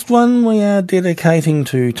 Next one we are dedicating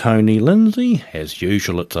to Tony Lindsay. As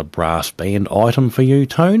usual, it's a brass band item for you,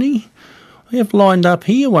 Tony. We have lined up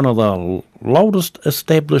here one of the oldest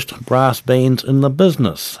established brass bands in the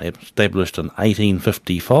business, established in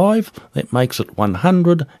 1855. That makes it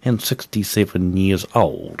 167 years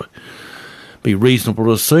old. Be reasonable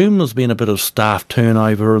to assume there's been a bit of staff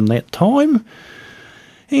turnover in that time.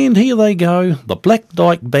 And here they go, the Black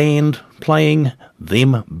Dyke Band playing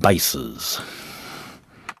Them Basses.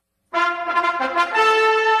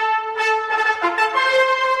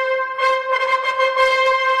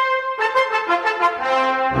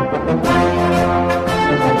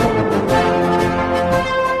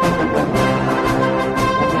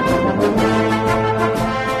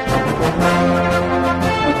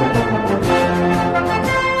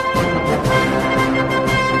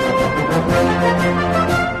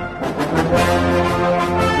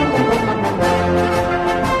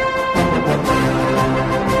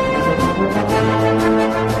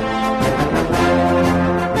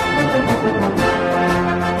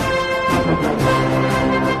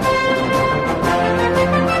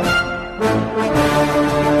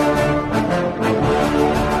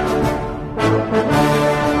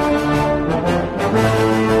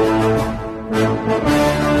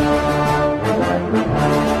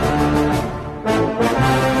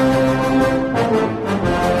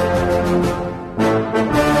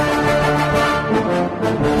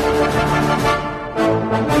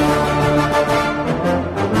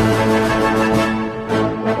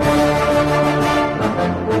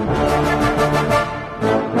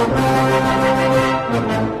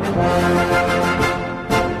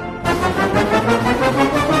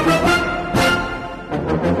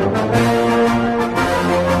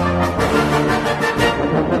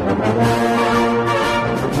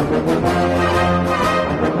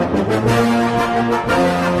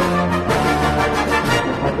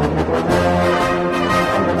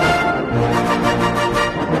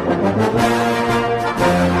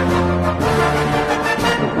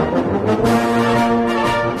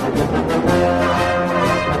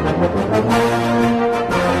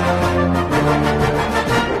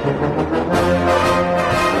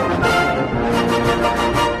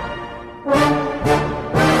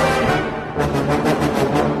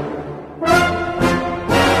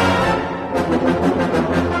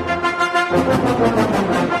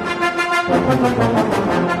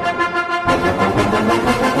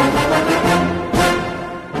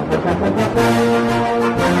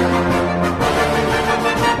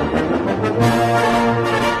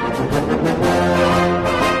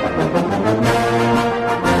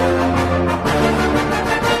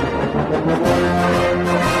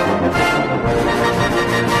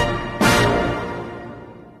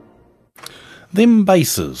 Them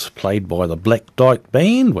Basses, played by the Black Dyke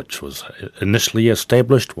Band, which was initially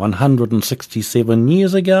established 167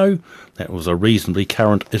 years ago. That was a reasonably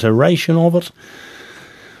current iteration of it.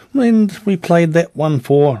 And we played that one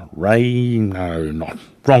for wrong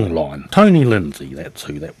line, Tony Lindsay, that's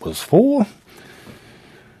who that was for.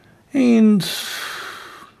 And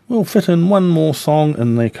we'll fit in one more song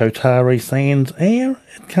in the Kotari Sands air.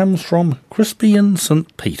 It comes from Crispy in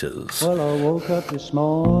St. Peter's. Well, I woke up this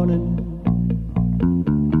morning,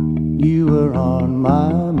 you were on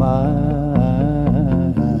my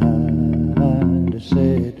mind. I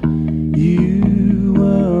said you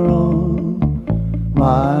were on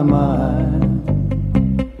my mind.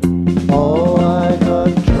 Oh, I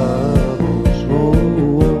got troubles,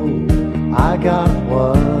 whoa, I got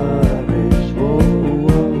worries,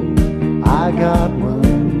 whoa, I got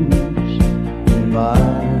wounds in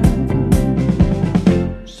mine.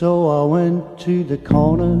 So I went to the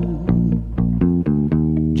corner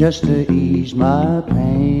just to ease my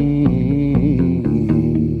pain.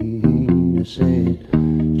 I said,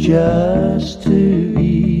 just to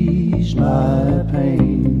ease my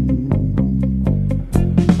pain.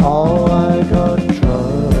 Oh, I got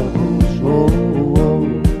troubles, whoa, whoa,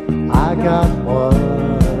 I got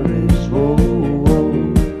worries, whoa,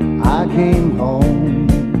 whoa, I came home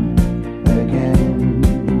again.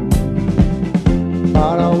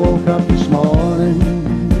 But I woke up this morning,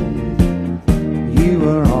 you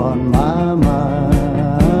were on my mind.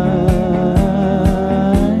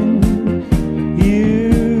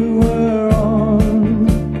 You were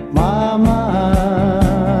on my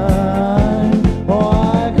mind. Oh,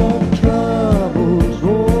 I got troubles,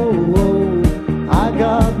 whoa, whoa, I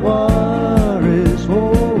got worries,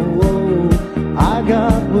 whoa, whoa, I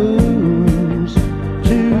got wounds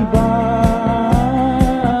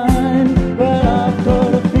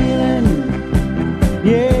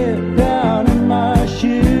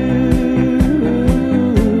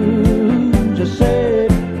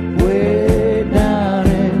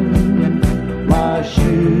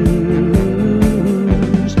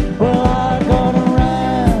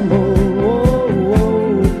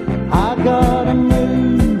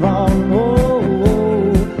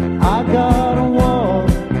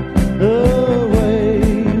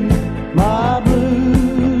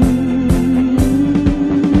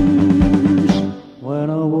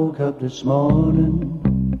this morning.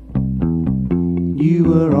 You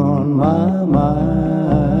were on my mind.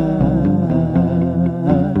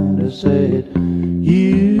 I said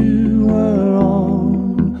you were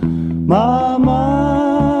on my mind.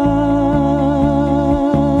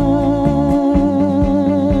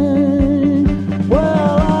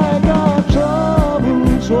 Well, I got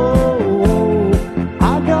troubles, whoa,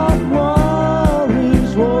 I got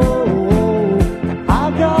worries, whoa,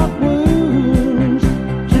 I got wounds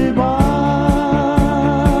to bind.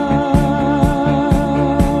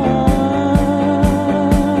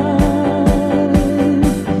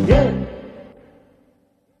 Yeah.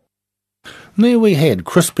 There we had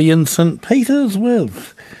Crispy in St. Peter's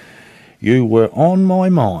with You Were On My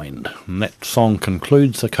Mind. And that song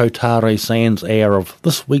concludes the Kotare Sands hour of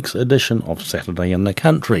this week's edition of Saturday in the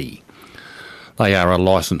Country. They are a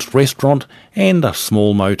licensed restaurant and a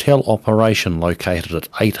small motel operation located at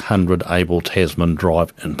 800 Abel Tasman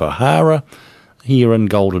Drive in Pohara, here in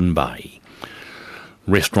Golden Bay.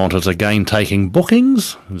 Restaurant is again taking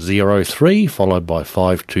bookings, 03 followed by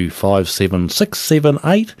 5257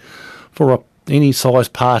 for any size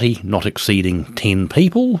party not exceeding 10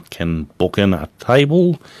 people can book in a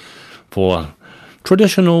table for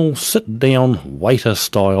traditional sit-down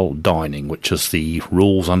waiter-style dining, which is the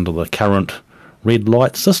rules under the current red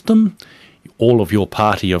light system. All of your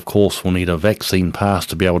party, of course, will need a vaccine pass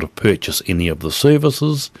to be able to purchase any of the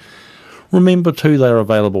services. Remember too, they're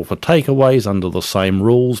available for takeaways under the same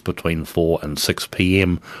rules between 4 and 6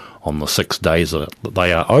 p.m. on the 6 days that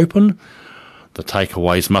they are open. The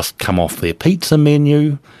takeaways must come off their pizza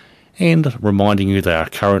menu, and reminding you they are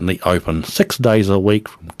currently open 6 days a week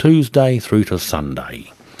from Tuesday through to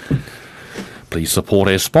Sunday. Please support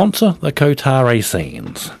our sponsor, the Kotare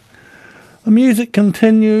Sands. The music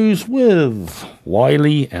continues with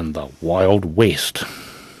Wiley and the Wild West.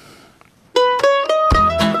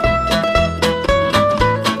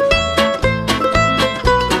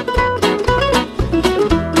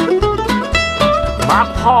 My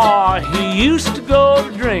pa, he used to go to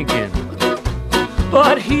drinking,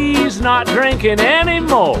 but he's not drinking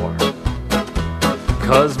anymore.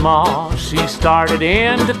 'Cause Ma, she started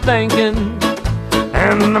into thinking,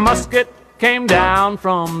 and the musket came down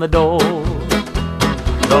from the door.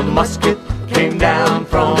 The musket came down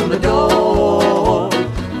from the door.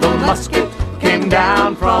 The musket came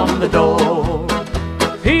down from the door.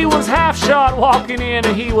 He was half shot walking in,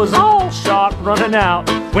 and he was all shot running out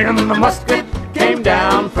when the musket came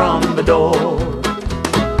down from the door.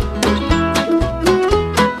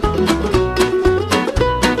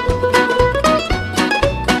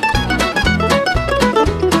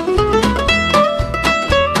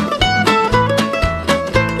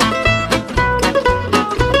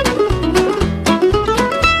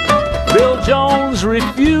 Bill Jones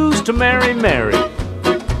refused to marry Mary,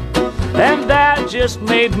 and that just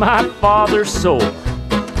made my father sore.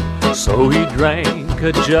 So he drank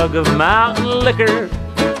a jug of mountain liquor,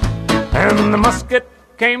 and the musket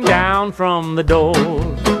came down from the door.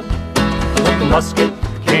 The musket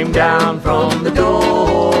came down from the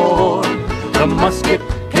door. The musket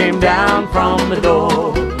came down from the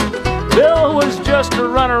door. Bill was just a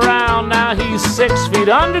runaround, now he's 6 feet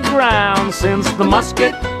underground since the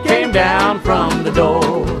musket came down from the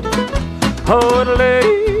door. Hodele,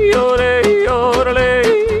 hodele, hodele,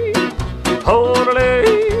 hodele.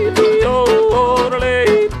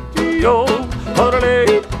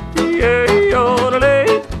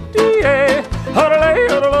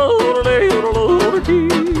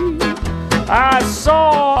 I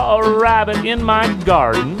saw a rabbit in my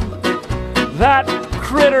garden. That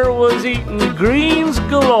critter was eating greens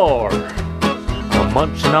galore,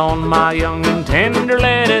 munching on my young and tender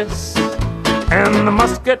lettuce, and the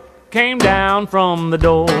musket came down from the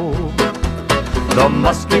door. The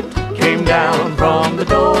musket came down from the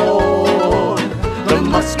door. The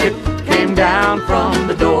musket came down from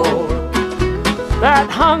the door. That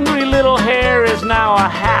hungry little hare is now a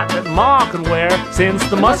hat that Ma can wear, since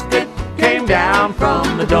the musket came down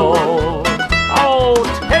from the door. Oh,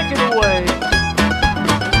 take it away.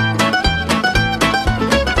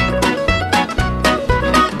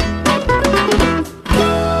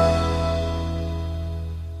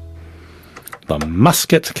 The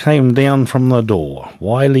musket came down from the door,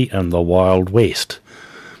 Wiley and the Wild West.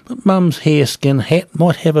 But Mum's hareskin hat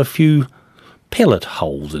might have a few pellet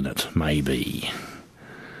holes in it, maybe.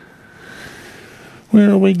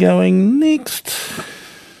 Where are we going next?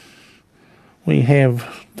 We have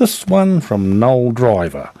this one from Noel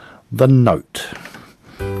Driver, The Note.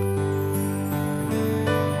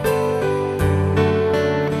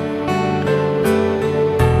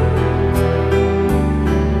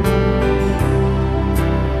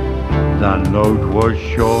 note was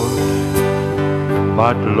short,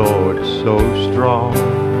 but Lord, so strong.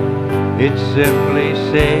 It simply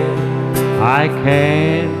said, I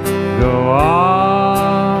can't go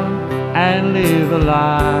on and live a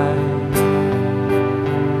life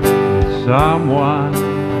with someone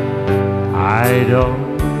I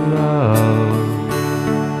don't love.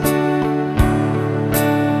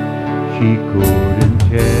 She couldn't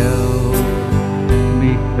tell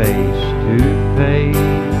me face to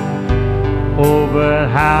face, oh, but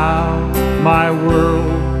how my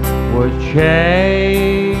world was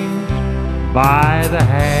changed by the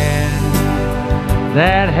hand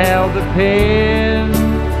that held the pen,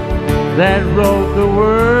 that wrote the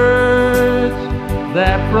words,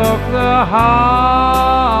 that broke the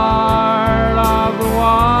heart of the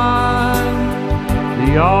one,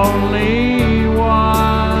 the only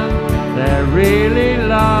one that really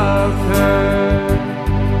loved her.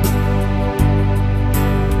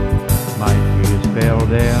 My tears fell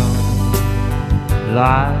down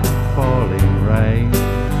like falling rain,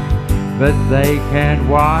 but they can't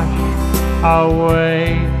wash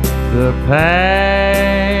away the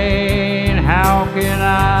pain. How can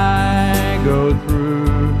I go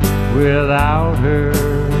through without her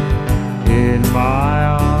in my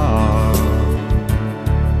arms?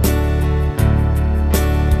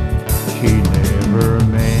 She never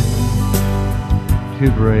meant to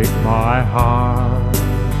break my heart,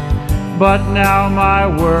 but now my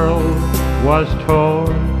world was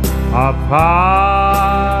torn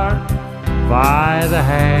apart by the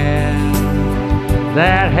hand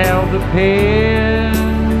that held the pen,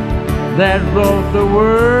 that wrote the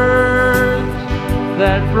words,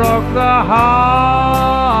 that broke the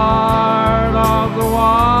heart of the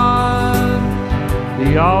one,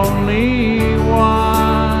 the only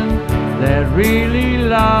one that really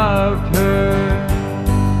loved her.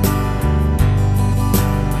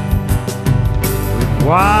 With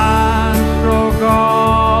one stroke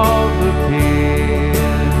of the pen,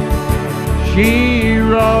 she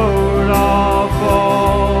wrote off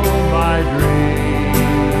all my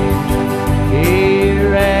dreams,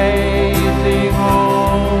 erasing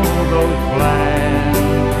all those plans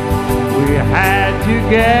we had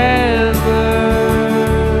together.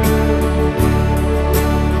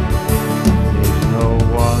 There's no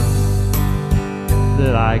one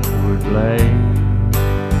that I could blame,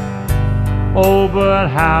 oh, but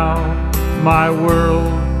how my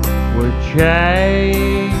world would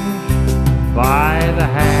change by the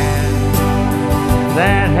hand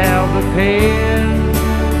that held the pen,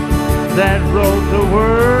 that wrote the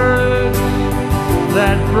words,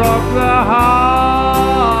 that broke the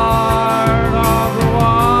heart of the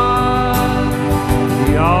one,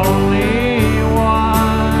 the only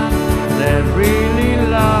one that really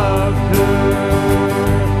loved her.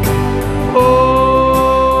 Oh,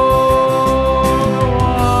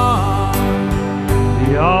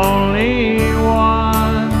 the only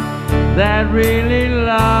one that really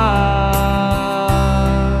loved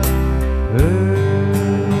her.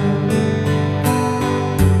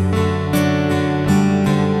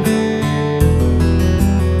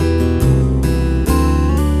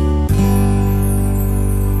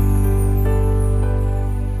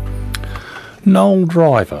 Noel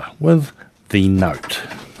Driver with The Note.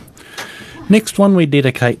 Next one we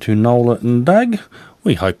dedicate to Nola and Doug.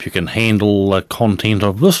 We hope you can handle the content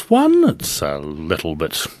of this one. It's a little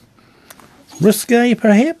bit risque,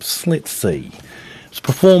 perhaps. Let's see. It's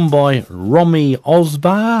performed by Romy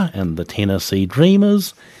Osbar and the Tennessee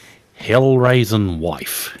Dreamers, Hell-Raising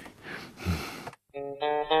Wife.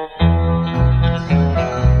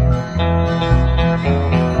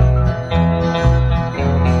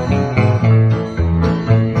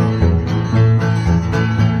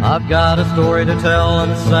 I've got a story to tell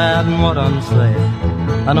and it's sad in what I'm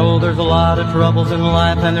saying. I know there's a lot of troubles in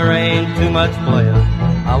life and there ain't too much playing.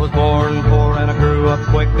 I was born poor and I grew up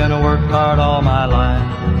quick and I worked hard all my life.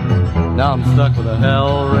 Now I'm stuck with a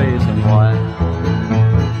hell-raising wife.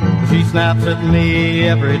 She snaps at me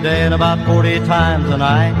every day and about 40 times a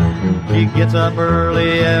night. She gets up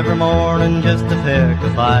early every morning just to pick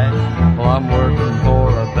a fight. Well, I'm working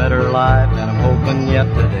for a better life and I'm hoping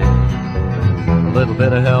yet today a little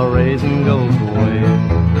bit of hell-raising goes away.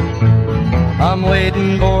 I'm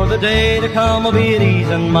waiting for the day to come, I'll be at ease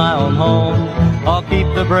in my own home. I'll keep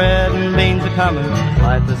the bread and beans a-coming,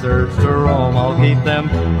 life deserves to roam. I'll keep them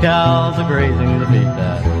cows a-grazing to feed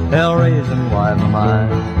that hell-raising wife of mine.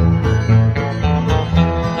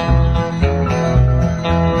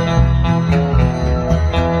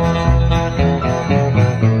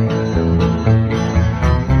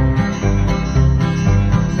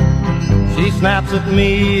 She snaps at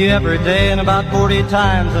me every day and about 40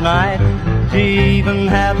 times a night. she even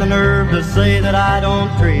had the nerve to say that I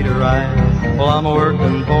don't treat her right. Well, I'm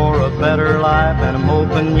working for a better life, and I'm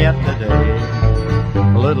hoping yet today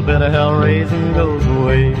a little bit of hell raising goes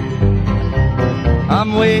away.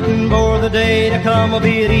 I'm waiting for the day to come, I'll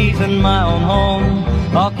be at ease in my own home.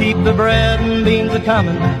 I'll keep the bread and beans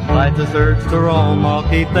a-comin', light the search to roam. I'll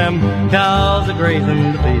keep them cows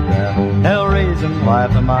a-grazing to feed that hell-raising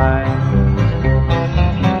life of mine.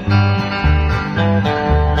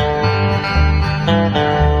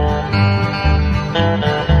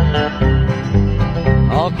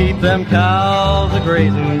 I'll keep them cows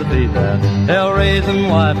a-grazing to feed that hell-raising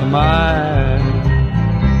life of mine.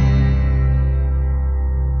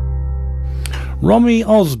 Romy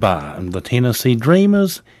Osbar and the Tennessee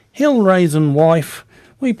Dreamers, Hell-Raisin' Wife.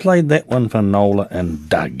 We played that one for Nola and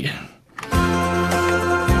Doug.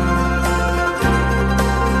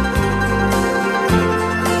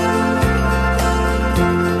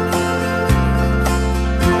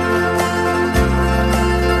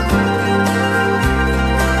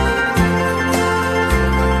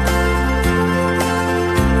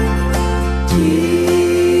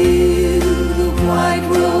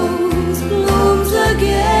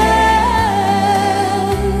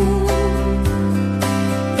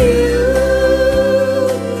 You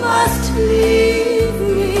must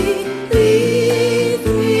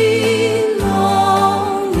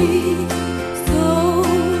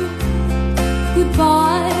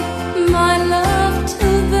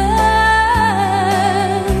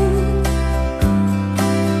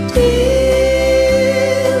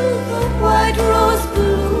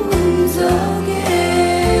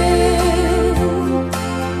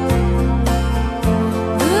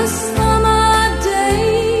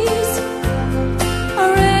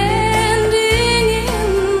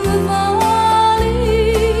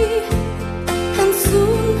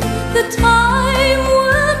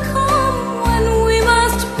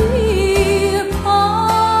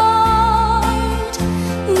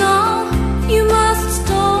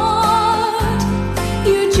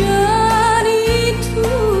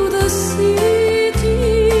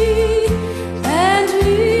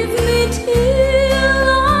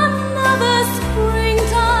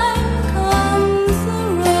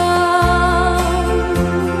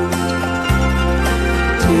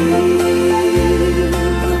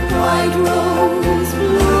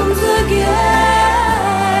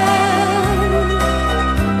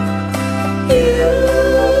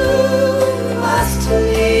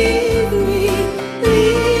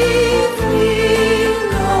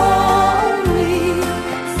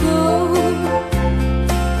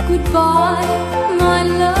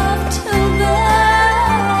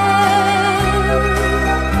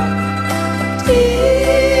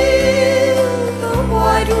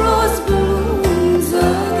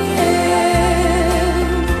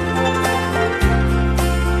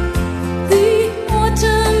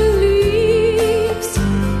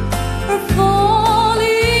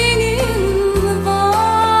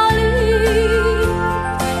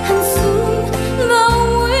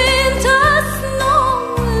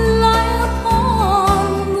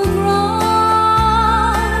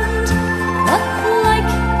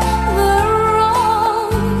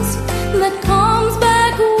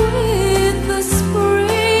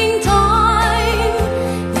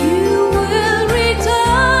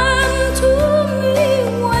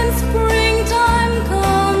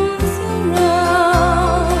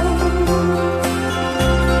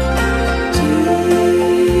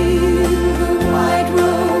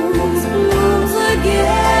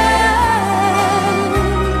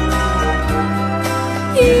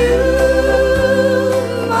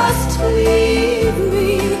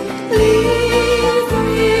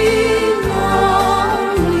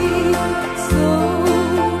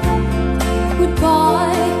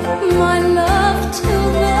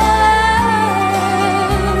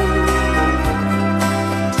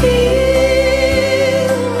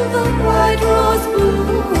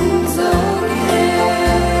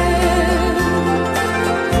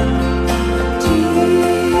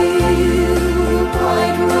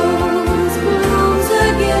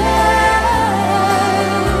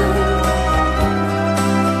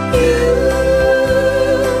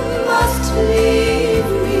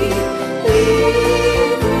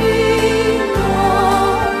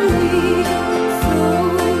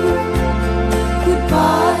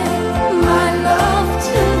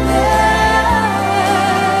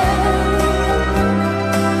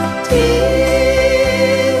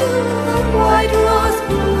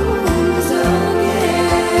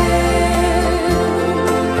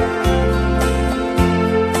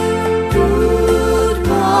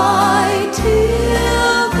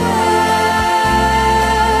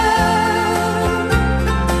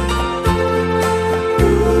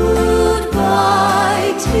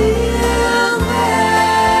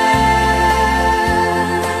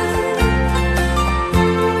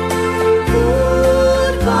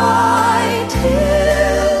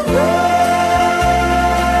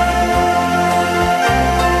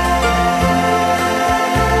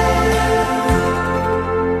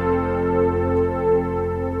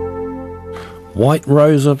White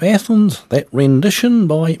Rose of Athens, that rendition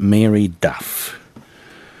by Mary Duff.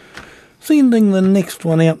 Sending the next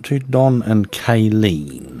one out to Don and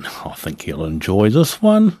Kayleen. I think you'll enjoy this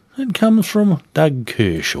one. It comes from Doug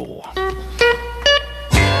Kershaw.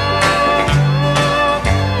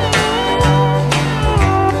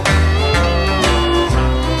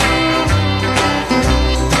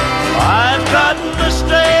 I've got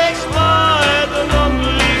mistakes by the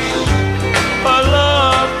numbers, a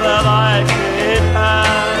love that I can't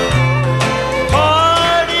have,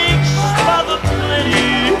 heartaches by the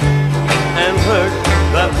plenty, and hurt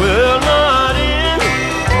that will not end.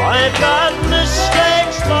 I've got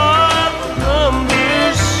mistakes by the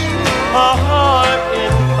numbers, a heart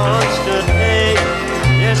in constant hate.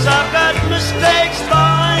 Yes, I've got mistakes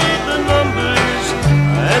by the numbers,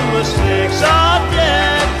 and mistakes I've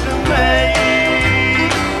yet to make.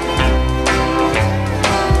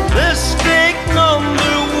 Mistake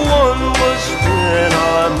number one was when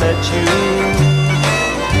I met you.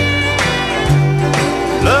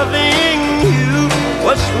 Loving you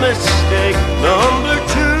was mistake number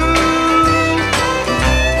two.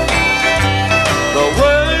 The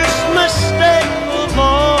worst mistake of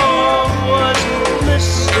all was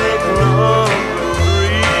mistake number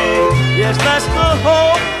three. Yes, that's the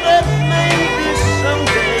hope that maybe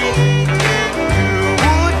someday you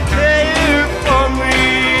would care for me.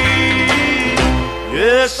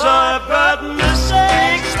 Yes, I've got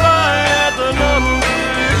mistakes by the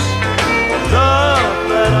numbers, love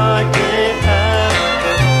that I can't have,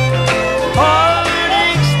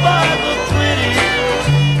 heartaches by the plenty,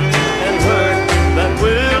 and hurt that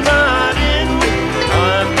will not end.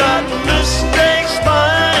 I've got mistakes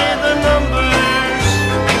by the numbers,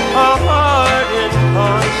 a heart in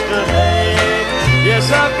constant hate. Yes,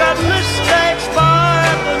 I've got mistakes by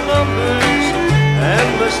the numbers, and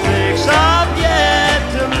mistakes I've yet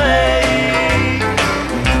to make.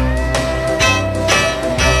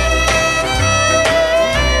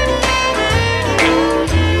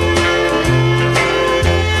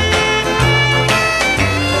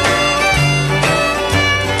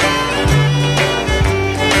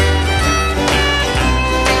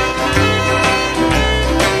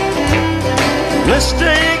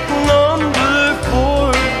 Mistake number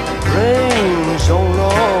four rains on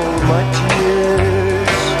all my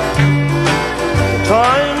tears. The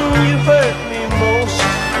time you hurt me most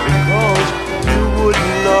because you would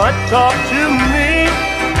not talk to me.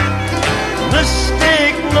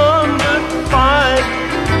 Mistake number five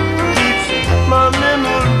keeps my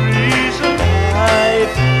memories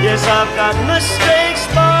alive. Yes, I've got mistakes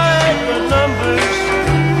by the numbers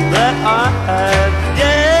that I have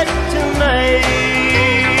yet to make.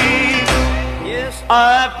 Yes,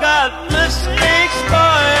 I've got mistakes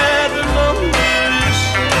by the numbers,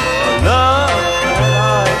 love that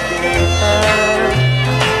I can't have,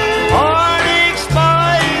 heartaches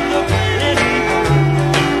by the plenty,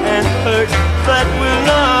 and hurt that will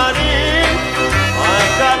not end.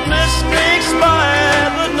 I've got mistakes by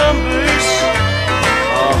the numbers,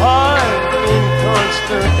 a heart in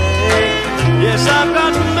constant hate. Yes, I've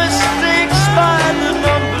got mistakes by the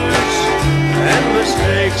numbers, and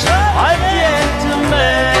mistakes I've yet to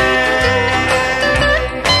make.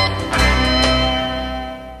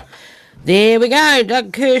 There we go,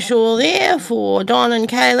 Doug Kershaw there for Don and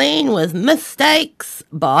Kayleen with Mistakes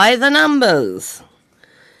by the Numbers.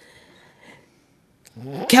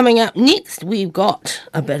 Coming up next, we've got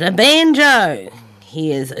a bit of banjo.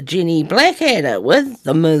 Here's Jenny Blackadder with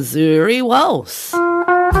the Missouri Waltz.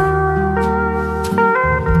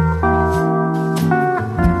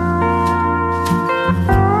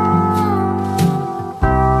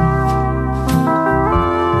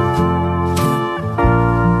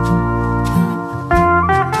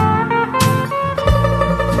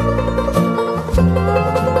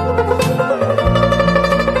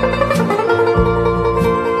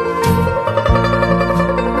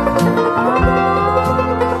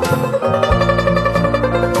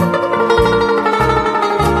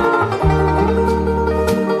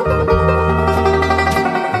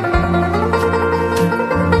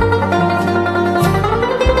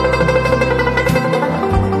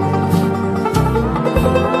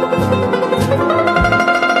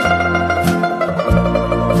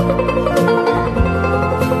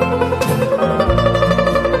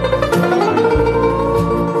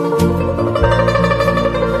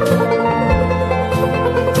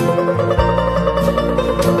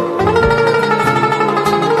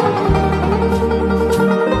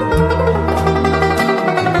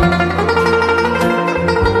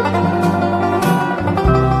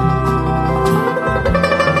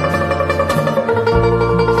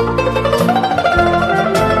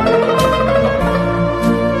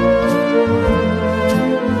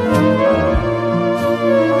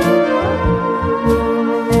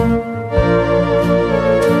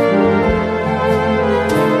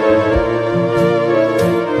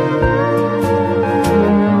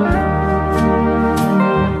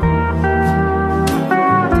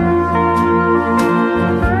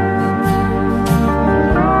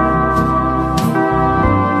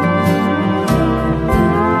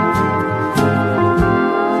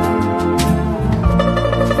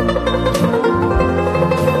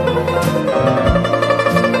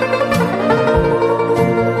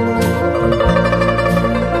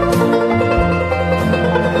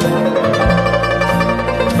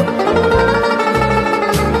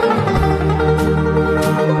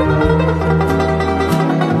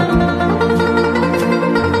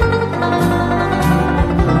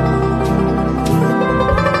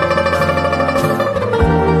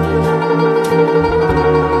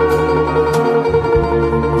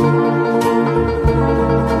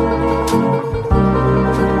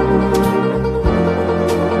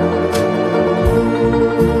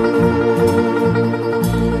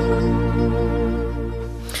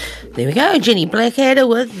 There we go, Jenny Blackadder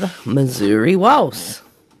with the Missouri Waltz.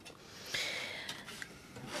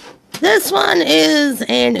 This one is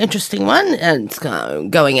an interesting one, and it's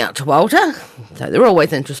going out to Walter. So they're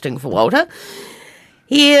always interesting for Walter.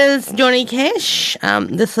 Here's Johnny Cash.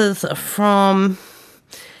 This is from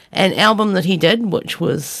an album that he did, which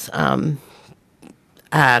was a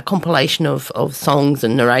compilation of songs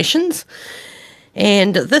and narrations.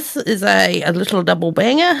 And this is a little double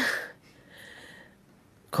banger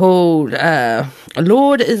called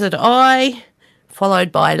Lord, Is It I?,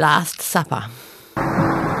 followed by Last Supper.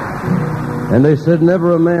 And they said,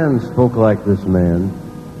 never a man spoke like this man.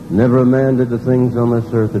 Never a man did the things on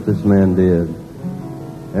this earth that this man did.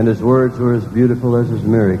 And his words were as beautiful as his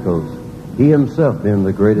miracles, he himself being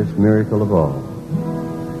the greatest miracle of all.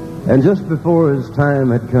 And just before his time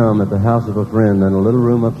had come at the house of a friend in a little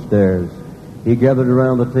room upstairs, he gathered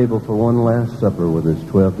around the table for one last supper with his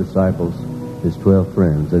 12 disciples, his 12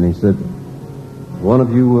 friends. And he said, one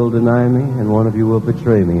of you will deny me, and one of you will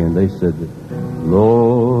betray me. And they said,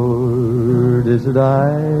 Lord, is it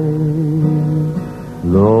I?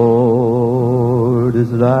 Lord,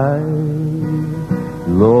 is it I?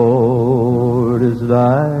 Lord, is it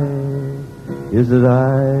I? Is it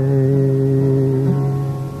I?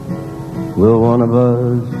 Will one of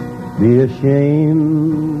us be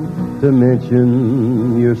ashamed to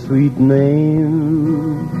mention your sweet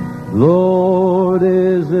name? Lord,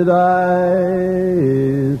 is it I?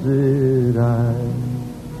 Is it I?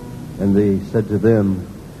 And they said to them,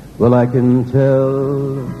 well, I can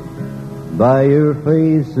tell by your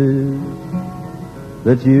faces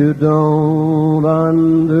that you don't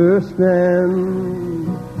understand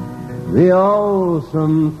the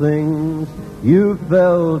awesome things you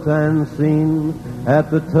felt and seen at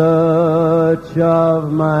the touch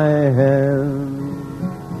of my hand.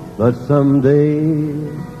 But someday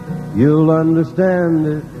you'll understand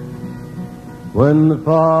it when the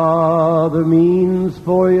Father means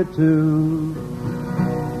for you to.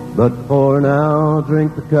 But for now,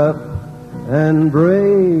 drink the cup and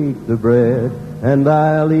break the bread, and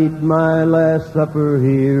I'll eat my last supper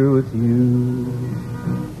here with you.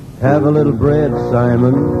 Have a little bread,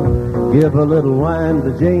 Simon. Give a little wine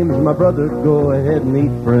to James, my brother. Go ahead and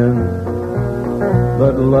eat, friends.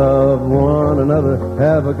 But love one another.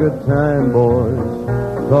 Have a good time, boys.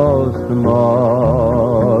 'Cause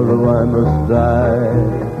tomorrow I must die,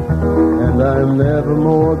 and I'm never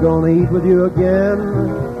more gonna eat with you again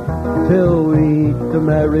till we eat the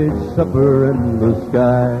marriage supper in the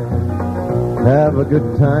sky. Have a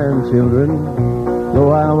good time, children,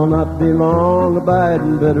 though I will not be long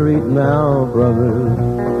abiding. Better eat now, brothers.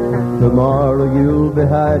 Tomorrow you'll be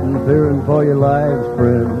hiding, fearing for your lives,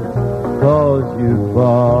 friends, 'cause you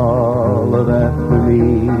followed after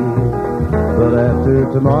me. But after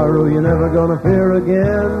tomorrow you're never gonna fear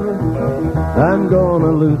again. I'm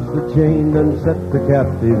gonna loose the chain and set the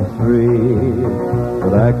captives free.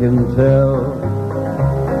 But I can tell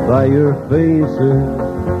by your faces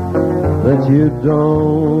that you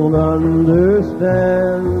don't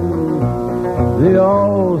understand the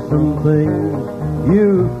awesome things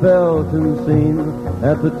you felt and seen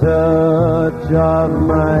at the touch of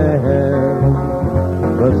my hand.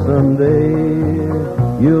 But someday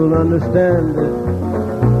you'll understand it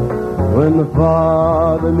when the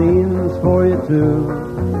Father means for you to.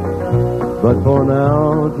 But for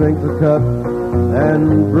now, drink the cup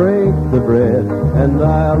and break the bread, and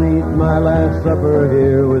I'll eat my last supper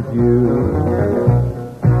here with you.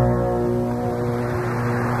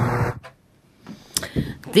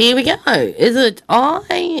 There we go. Is it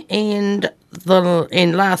I and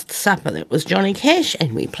Last Supper? That was Johnny Cash,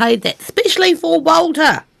 and we played that specially for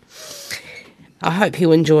Walter. I hope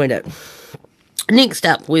you enjoyed it. Next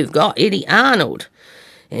up, we've got Eddie Arnold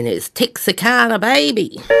and his Texarkana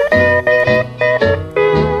Baby.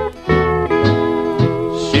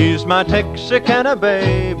 She's my Texarkana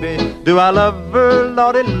baby. Do I love her?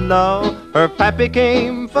 Lordy love. Her pappy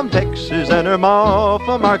came from Texas and her ma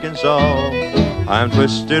from Arkansas. I'm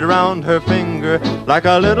twisted around her finger like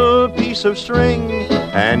a little piece of string,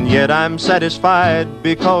 and yet I'm satisfied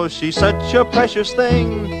because she's such a precious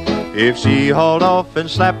thing. If she hauled off and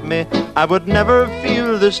slapped me, I would never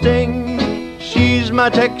feel the sting. She's my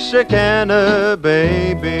Texarkana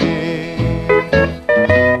baby.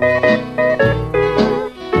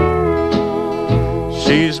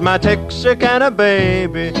 She's my Texarkana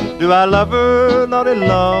baby. Do I love her? Lordy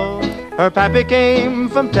love. Her pappy came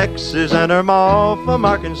from Texas and her ma from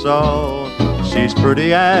Arkansas. She's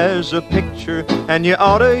pretty as a picture, and you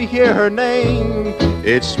ought to hear her name.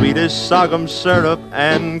 It's sweet as sorghum syrup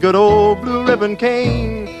and good old blue ribbon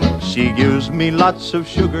cane. She gives me lots of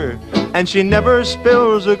sugar and she never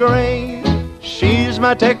spills a grain. She's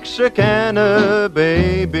my Texarkana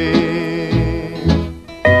baby.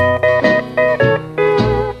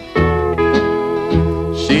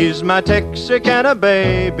 She's my Texarkana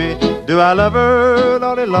baby. Do I love her?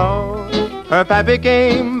 Lordy Lord. Her pappy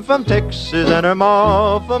came from Texas and her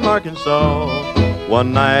ma from Arkansas.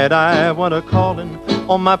 One night I went a-calling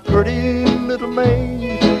on my pretty little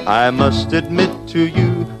maid. I must admit to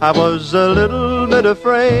you I was a little bit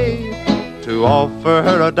afraid to offer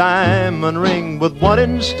her a diamond ring with one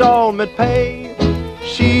installment paid.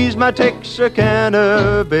 She's my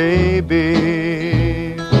Texarkana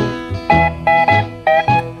baby.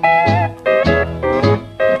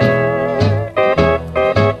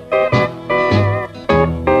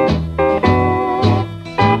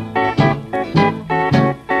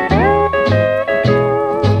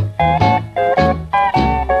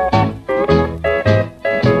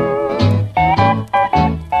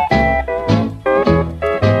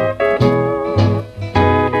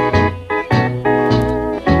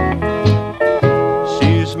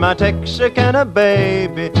 My Texarkana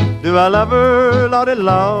baby, do I love her? Lordy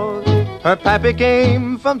Lord. Her pappy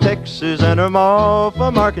came from Texas and her ma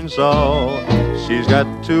from Arkansas. She's got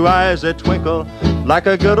two eyes that twinkle like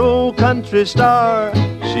a good old country star.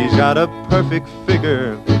 She's got a perfect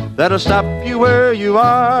figure that'll stop you where you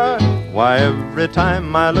are. Why, every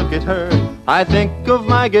time I look at her, I think of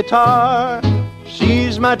my guitar.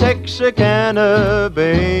 She's my Texarkana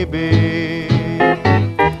baby.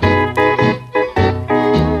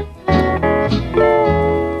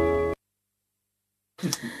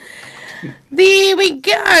 There we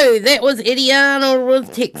go. That was Eddie Arnold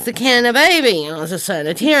with Texarkana Baby. I was just saying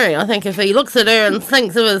to Terry, I think if he looks at her and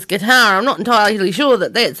thinks of his guitar, I'm not entirely sure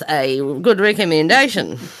that that's a good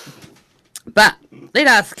recommendation. But let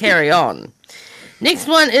us carry on. Next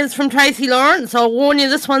one is from Tracy Lawrence. I'll warn you,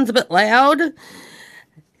 this one's a bit loud.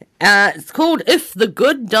 It's called If the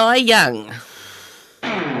Good Die Young.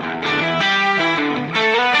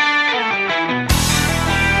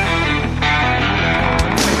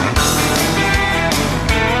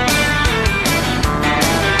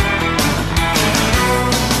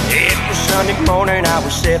 Sunday morning, I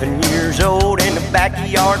was 7 years old in the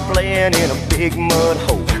backyard playing in a big mud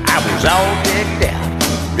hole. I was all decked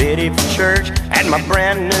out, ready for church, and my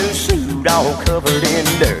brand new suit all covered in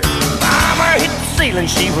dirt. Mama hit the ceiling,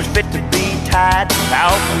 she was fit to be tied,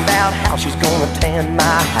 talking about how she's gonna tan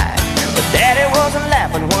my hide. But Daddy wasn't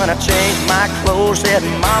laughing when I changed my clothes, said,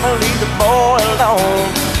 Mama, leave the boy alone.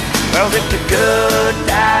 Well, if the good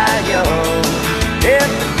die young, if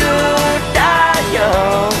the good die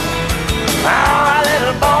young, our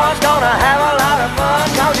little boy's gonna have a lot of fun,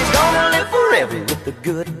 'cause he's gonna live forever with the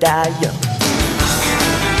good die young.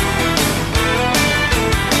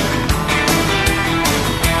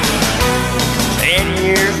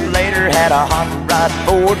 Years later, had a hot rod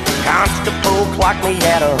Ford. Constable clocked me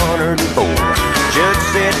at 104. Judge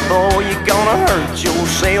said, boy, you're gonna hurt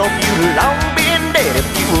yourself. You'd long been dead if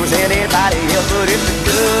you was anybody else. But if the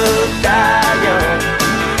good die young,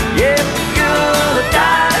 yeah, if the good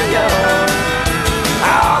die young,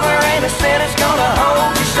 oh, there ain't a sin that's gonna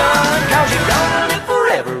hold you, son, 'cause you're gonna live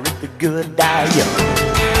forever if the good die young.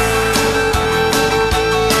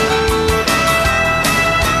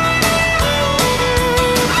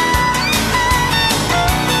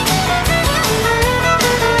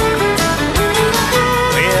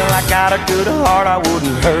 Got a good heart, I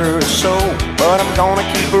wouldn't hurt a soul, but I'm gonna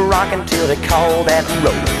keep her rocking till they call that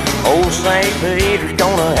road. Old St. Peter's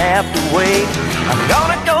gonna have to wait. I'm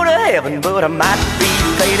gonna go to heaven, but I might be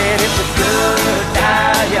late. And if the good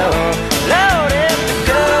die young, Lord, if the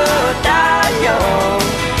good die young,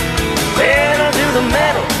 pedal to the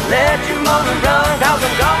metal, let your motor run, 'cause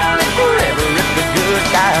I'm gonna live forever if the good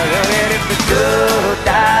die young. And if the good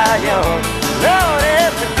die young, Lord,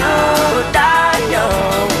 if the good die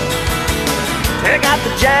young, check out the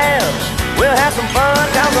jams, we'll have some fun,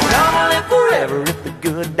 'cause I'm gonna live forever if the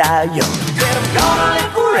good die young. Said I'm gonna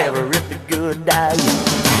live forever if the good die young.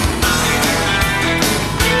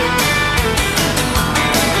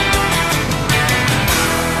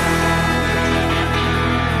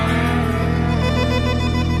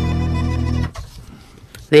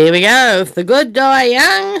 There we go, If the Good Die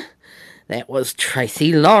Young. That was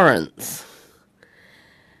Tracy Lawrence.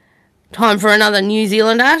 Time for another New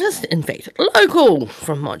Zealand artist, in fact, local.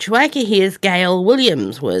 From Motueka, here's Gail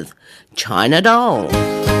Williams with China Doll.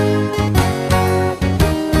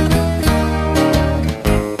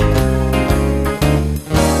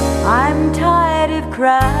 I'm tired of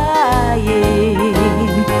crying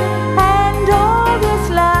and all this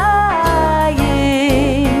lying.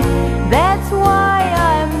 That's why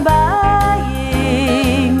I'm buying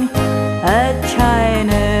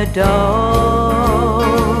doll.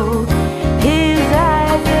 His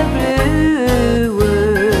eyes are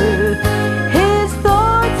bluer, his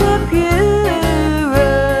thoughts are purer,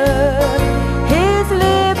 his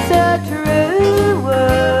lips are truer,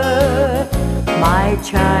 my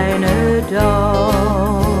China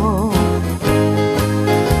doll.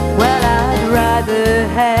 Well, I'd rather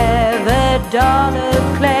have a doll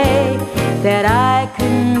of clay that I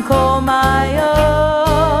can call my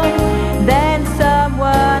own than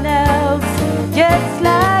someone else just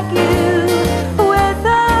like you with a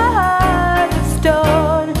heart of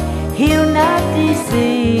stone. He'll not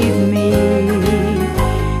deceive me,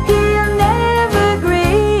 he'll never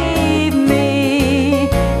grieve me,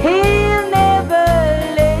 he'll never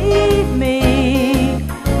leave me,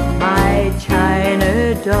 my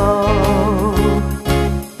China doll.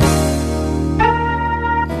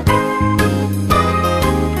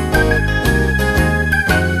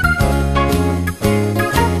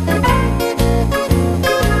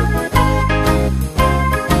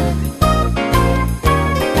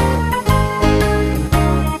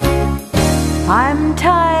 I'm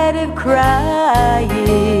tired of crying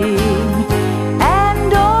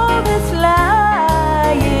and all this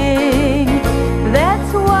lying.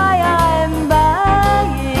 That's why I'm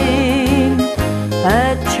buying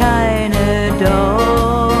a China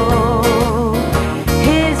doll.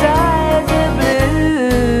 His eyes are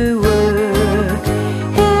bluer,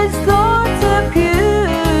 his thoughts are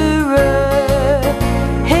purer,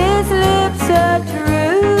 his lips are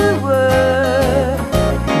truer,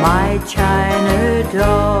 my China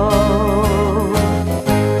doll.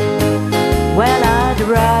 Well, I'd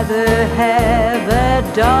rather have a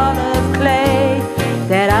doll of clay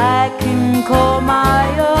that I can call my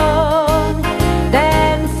own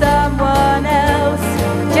than someone else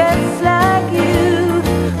just like you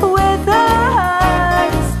with a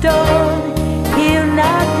heart of stone. He'll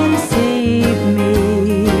not deceive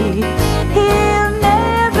me, he'll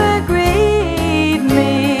never grieve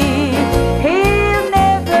me, he'll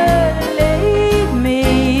never leave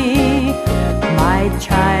me, my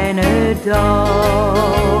China doll.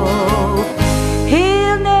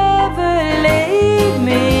 He'll never leave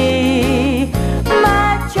me,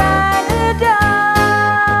 my China doll.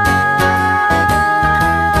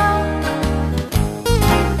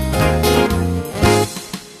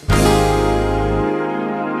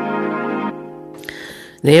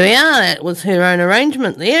 There we are. That was her own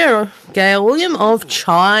arrangement there, Gail William of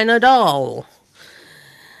China Doll.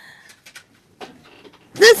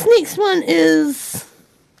 This next one is,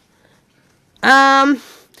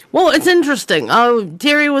 well, it's interesting. Oh,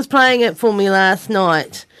 Terry was playing it for me last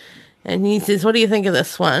night, and he says, "What do you think of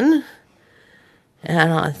this one?"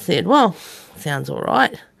 And I said, "Well, sounds all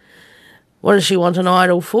right. What does she want an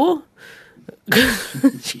idol for?"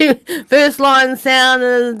 First line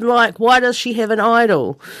sounded like, "Why does she have an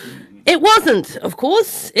idol?" It wasn't, of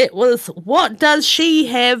course. It was, "What does she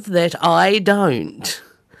have that I don't?"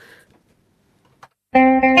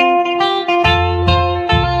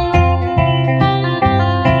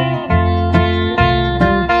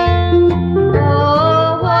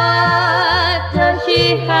 Oh, what does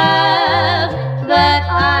she have that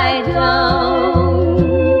I don't?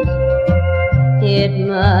 It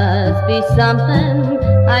must be something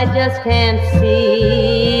I just can't see.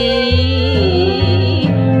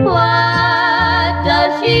 What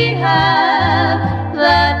does she have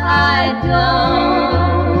that I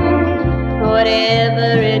don't? Whatever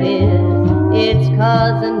it is, it's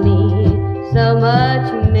causing me so much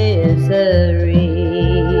misery.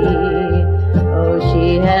 Oh,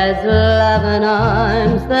 she has loving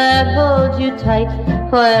arms that hold you tight.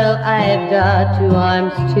 Well, I've got two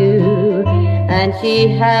arms too. And she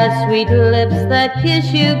has sweet lips that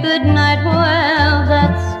kiss you goodnight. Well,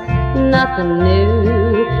 that's nothing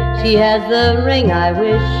new. She has the ring I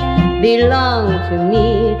wish belonged to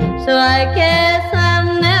me. So I guess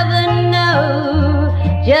I'll never know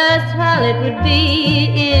just how it would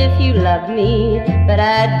be if you loved me, but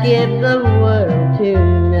I'd give the world to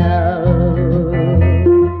know.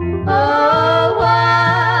 Oh,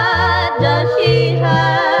 what does she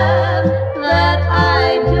have that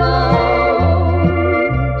I don't?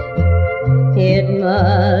 It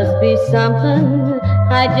must be something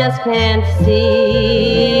I just can't see.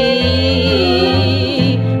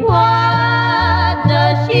 What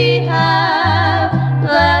does she have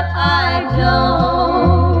that I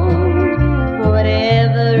don't?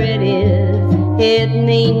 Whatever it is, it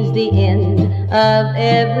means the end of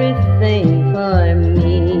everything for me.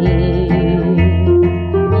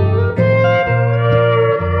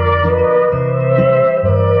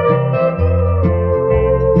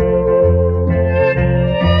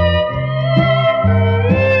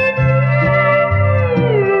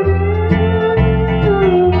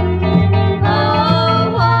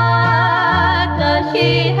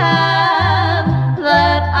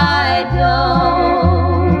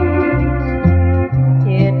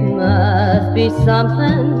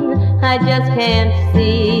 something I just can't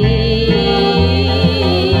see.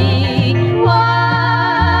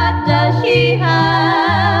 What does she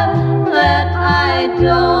have that I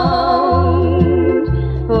don't?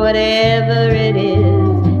 Whatever it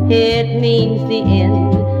is, it means the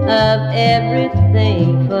end of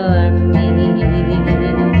everything for me.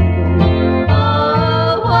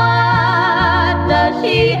 Oh, what does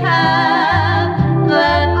she have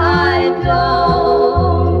that I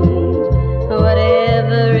don't?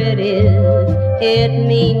 Whatever it is, it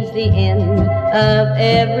means the end of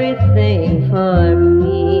everything for me.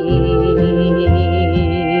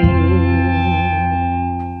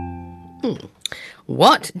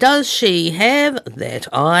 What does she have that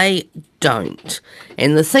I don't?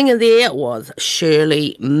 And the singer there was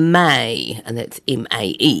Shirley May, and that's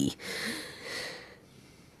M-A-E.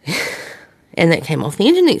 And that came off the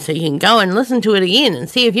internet, so you can go and listen to it again and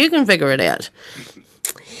see if you can figure it out.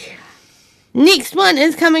 Next one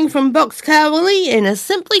is coming from Boxcar Willie and is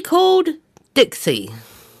simply called Dixie.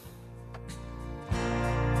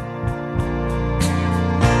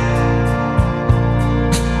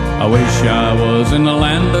 I wish I was in the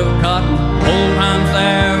land of cotton. Old times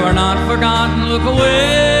there are not forgotten. Look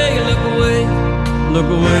away, look away, look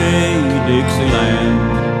away,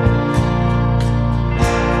 Dixieland.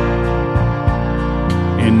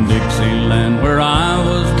 In Dixieland where I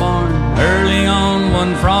was born, early on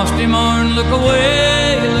one frosty morn, look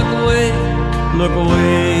away, look away, look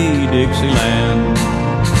away, Dixieland.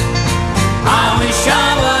 I wish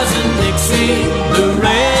I was in Dixie,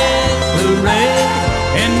 hooray, hooray.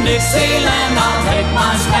 In Dixieland I'll take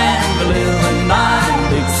my stand to live and die in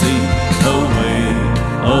Dixie. Away,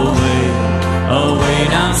 away, away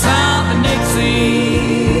down south in Dixie.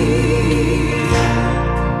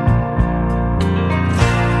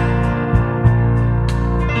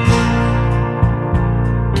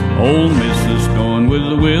 Old Mrs. going with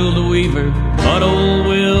the Will the Weaver, but old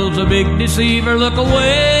Will's a big deceiver. Look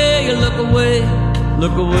away, look away,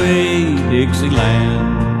 look away, Dixieland.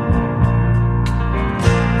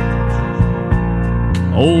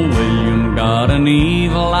 Old William got an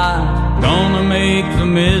evil eye, gonna make the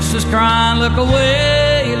missus cry. Look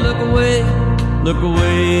away, look away, look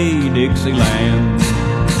away, Dixieland.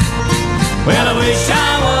 Well, I wish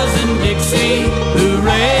I was in Dixie,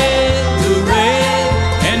 hooray, hooray.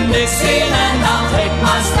 In Dixieland I'll take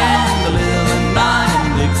my stand to live and die in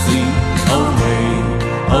Dixie. Away,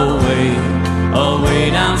 away, away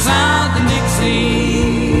down south in Dixie.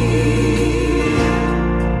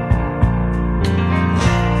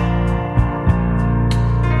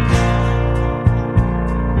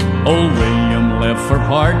 Old William left for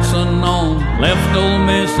parts unknown, left old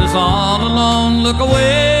Mrs. all alone. Look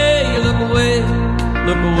away, look away,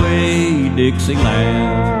 look away,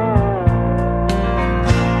 Dixieland.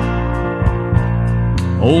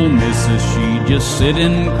 Old Mrs. she just sit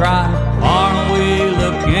and cry, far away,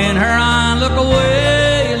 look in her eye. Look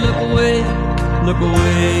away, look away, look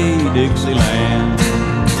away, Dixieland.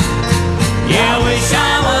 Yeah, I wish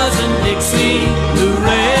I was in Dixie,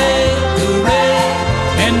 hooray, hooray.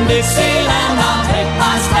 In Dixieland I'll take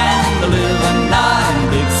my stand to live and die in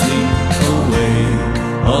Dixie. Away,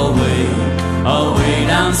 away, away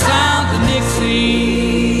down south in Dixie.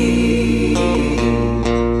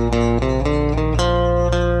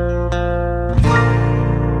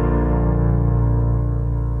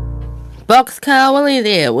 Boxcar Willie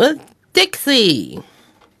there with Dixie.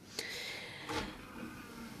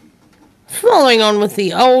 Following on with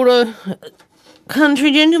the older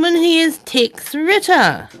country gentleman, here's Tex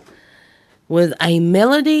Ritter with A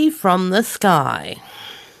Melody from the Sky.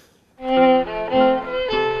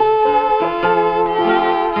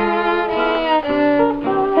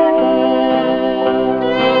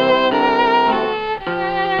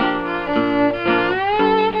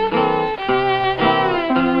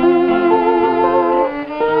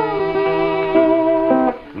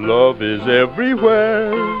 Love is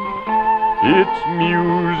everywhere, its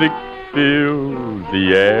music fills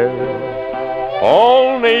the air.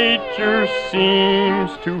 All nature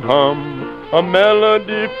seems to hum a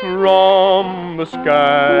melody from the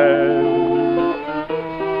sky.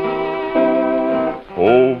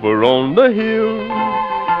 Over on the hill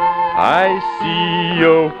I see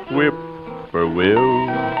a whippoorwill.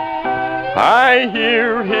 I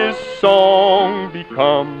hear his song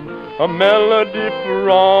become a melody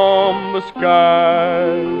from the sky.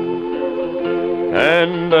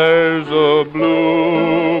 And there's a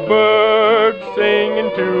bluebird singing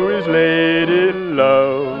to his lady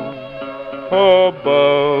love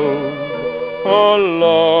above, a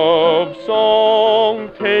love song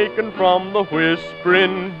taken from the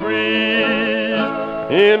whispering breeze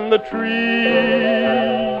in the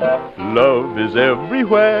trees. Love is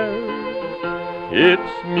everywhere,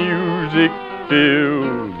 its music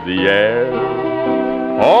fills the air.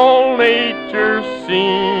 All nature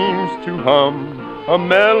seems to hum a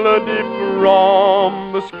melody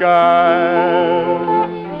from the sky.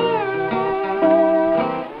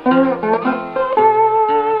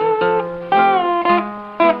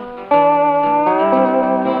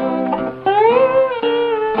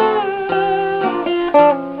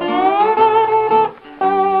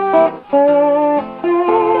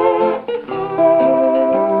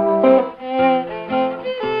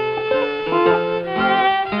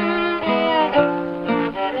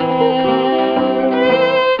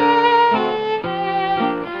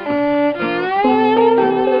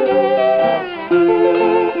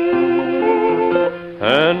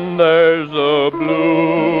 And there's a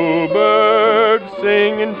bluebird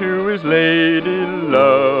singing to his lady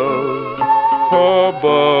love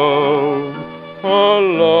above, a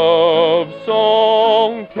love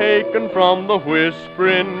song taken from the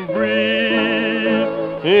whispering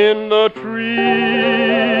breeze in the trees.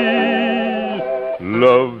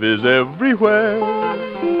 Love is everywhere,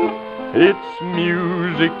 its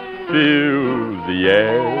music fills the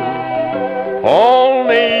air. All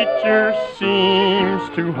nature seems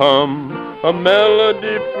to hum a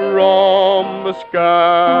melody from the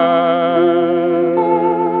sky.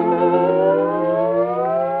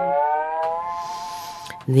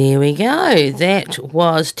 There we go. That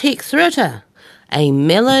was Tex Ritter, A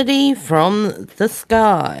Melody from the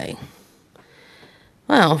Sky.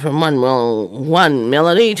 Well, from one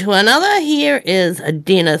melody to another, here is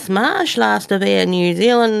Dennis Marsh, last of our New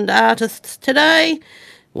Zealand artists today,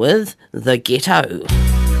 with The Ghetto.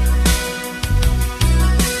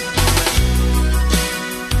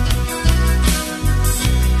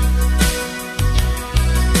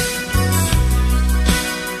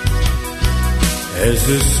 As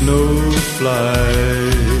the snow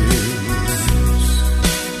flies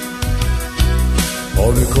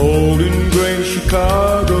on a cold and gray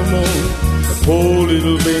Chicago morning, a poor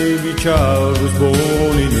little baby child was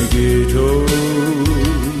born in the ghetto.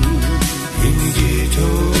 In the ghetto.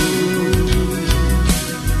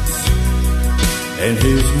 And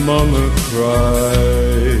his mama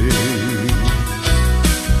cried,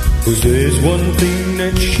 'cause there's one thing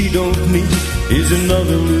that she don't need, is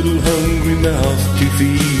another little hungry mouth to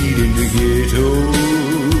feed in the ghetto.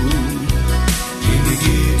 In the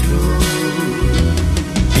ghetto.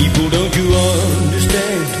 People, don't you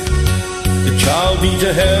understand? The child needs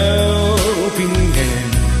a helping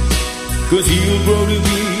hand, 'cause he'll grow to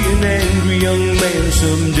be an angry young man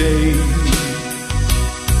someday.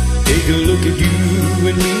 Take a look at you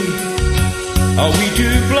and me. Are we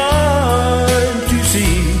too blind to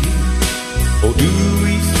see? Or do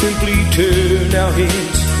we simply turn our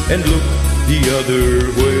heads and look the other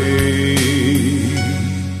way?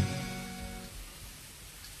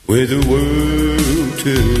 Where the world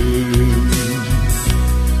turns,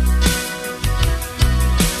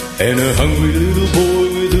 and a hungry little boy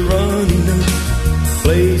with a runny nose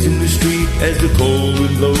plays in the street as the cold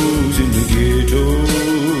wind blows in the ghetto.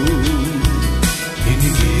 In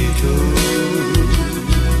the ghetto.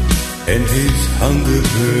 And his hunger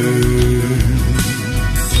burns,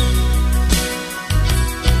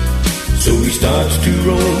 so he starts to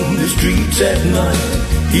roam the streets at night.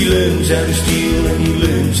 He learns how to steal and he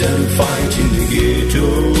learns how to fight in the ghetto.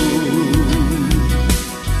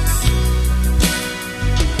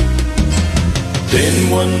 Then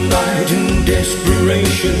one night in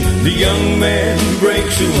desperation, the young man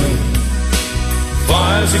breaks away,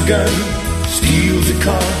 fires a gun, steals a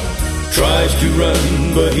car, tries to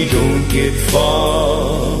run, but he don't get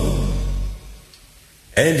far.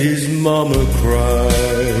 And his mama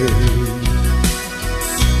cries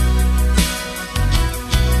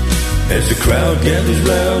as the crowd gathers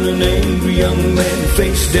round an angry young man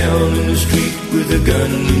face down in the street with a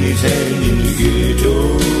gun in his hand in the ghetto.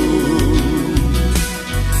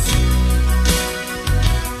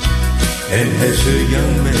 And as the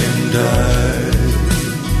young man died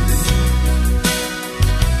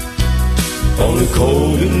on a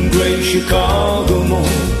cold and grey Chicago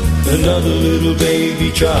morn, another little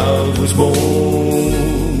baby child was born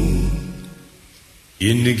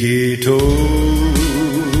in the ghetto.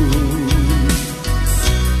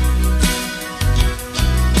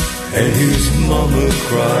 And his mama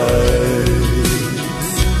cried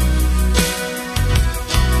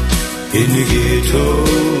in the ghetto.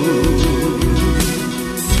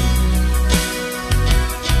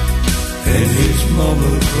 And his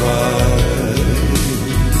mama cried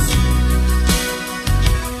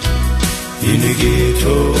in the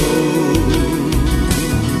ghetto.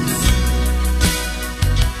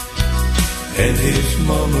 and his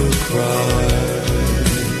mama cries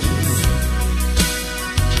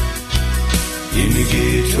in the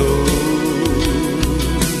ghetto.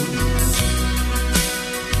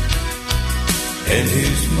 And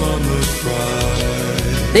his mama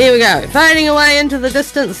cried. There we go. Fading away into the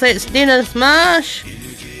distance, that's Dennis Marsh.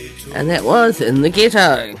 And that was In the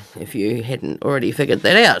Ghetto, if you hadn't already figured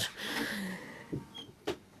that out.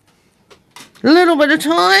 A little bit of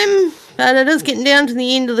time, but it is getting down to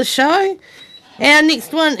the end of the show. Our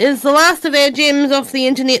next one is the last of our gems off the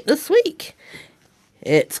internet this week.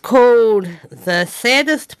 It's called The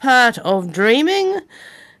Saddest Part of Dreaming,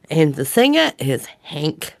 and the singer is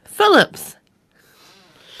Hank Phillips.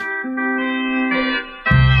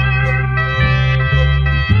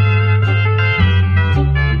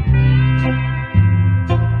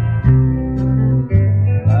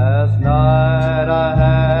 Last night I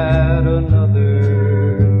had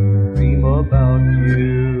another dream about you.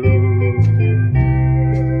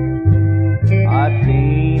 I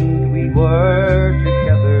dreamed we were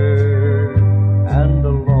together and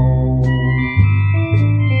alone.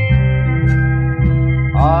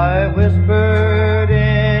 I whispered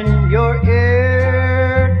in your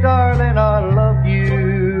ear, darling, I love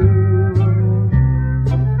you.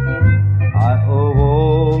 I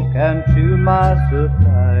awoke and to my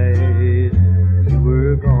surprise, you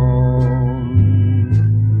were gone.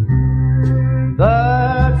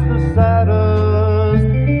 That's the saddest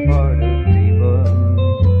part of even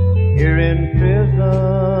here in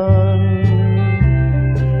prison.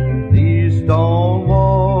 These stone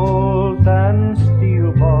walls and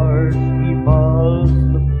steel bars keep us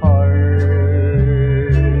apart.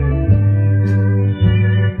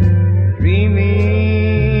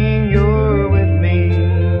 Dreaming you're with me,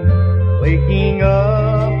 waking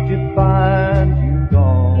up to find you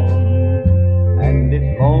gone, and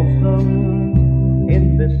it's lonesome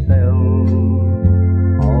in this cell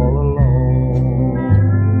all alone.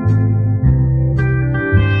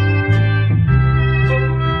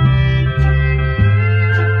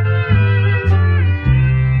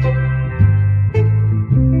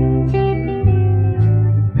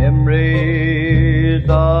 Memories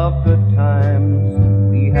of good times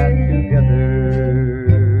we had together,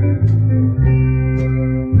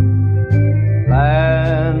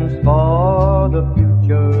 plans for the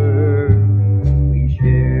future we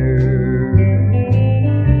share.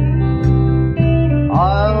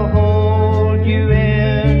 I'll hold you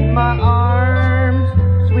in my arms,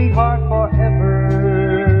 sweetheart, forever,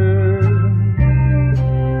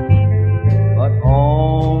 but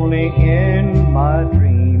only in my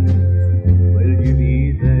dreams will you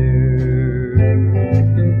be there.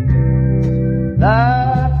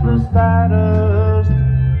 That's the saddest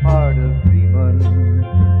part of dreaming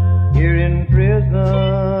here in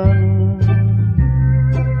prison.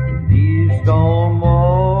 These stone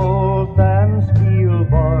walls and steel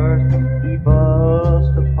bars keep us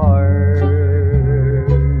apart.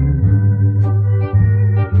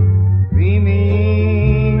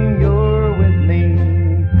 Dreaming you're with me,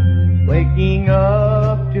 waking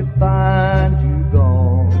up to find you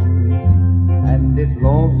gone, and it's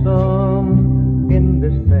lonesome in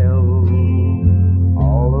this cell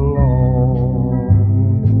all alone.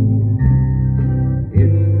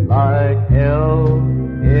 It's like hell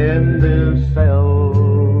in this cell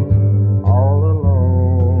all alone.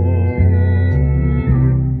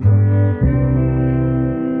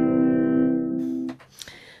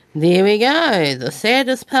 There we go, The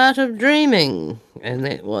Saddest Part of Dreaming, and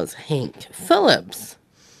that was Hank Phillips.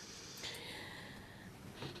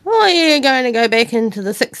 Oh yeah, going to go back into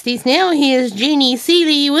the 60s now. Here's Jeannie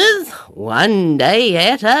Seeley with One Day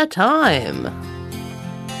at a Time.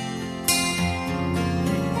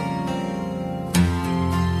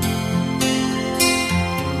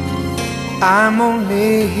 I'm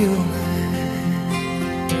only human,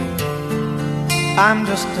 I'm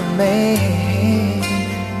just a man.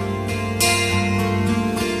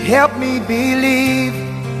 Help me believe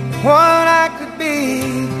what I could be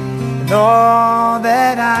and all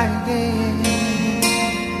that I am.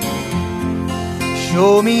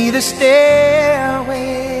 Show me the stairway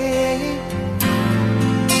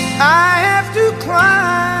I have to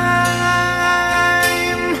climb.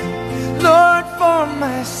 Lord, for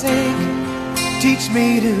my sake, teach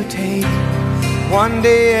me to take one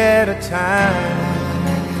day at a time.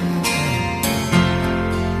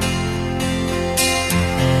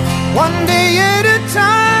 One day at a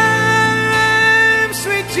time,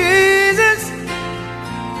 sweet Jesus,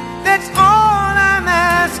 that's all I'm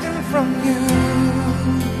asking from you.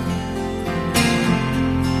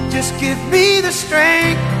 Just give me the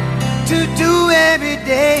strength to do every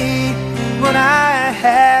day what I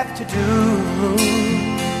have to do.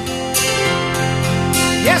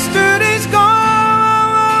 Yesterday's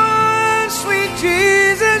gone, sweet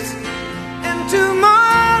Jesus, and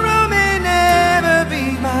tomorrow may never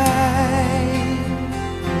be mine.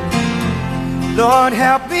 Lord,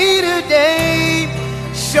 help me today,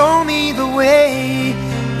 show me the way,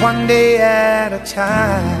 one day at a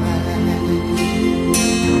time.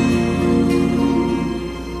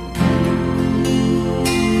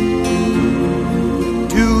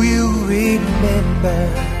 Do you remember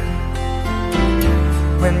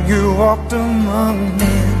when you walked among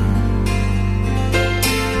men?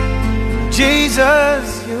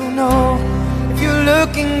 Jesus, you know, if you're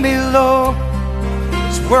looking below,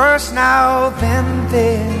 it's worse now than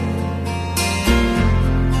then.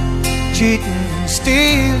 Cheating,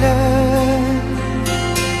 stealing,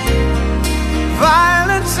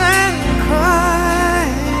 violence and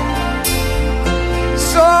crime.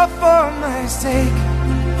 So for my sake,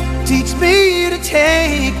 teach me to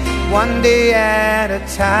take one day at a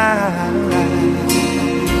time.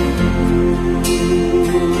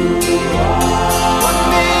 One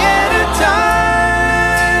day at a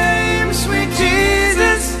time, sweet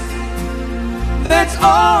Jesus, that's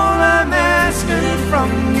all I'm asking from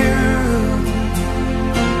you.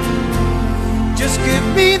 Just give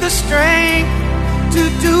me the strength to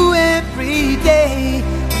do every day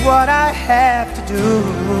what I have to do.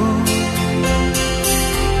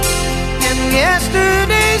 And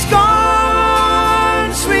yesterday's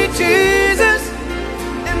gone, sweet Jesus,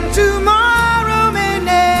 and tomorrow may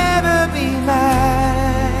never be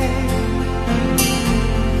mine.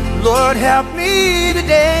 Lord, help me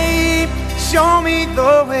today, show me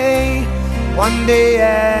the way, one day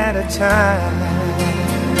at a time.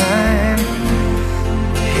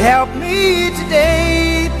 Help me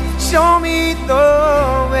today, show me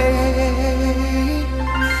the way,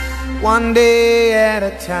 one day at a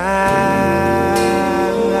time.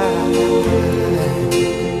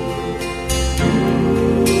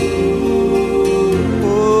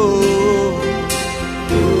 Oh,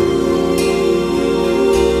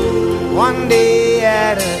 one day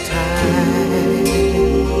at a time.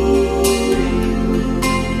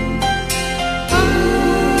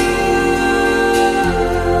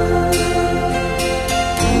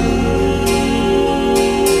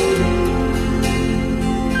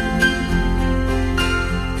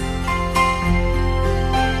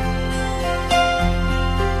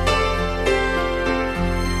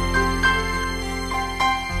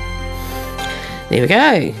 There we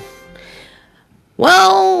go.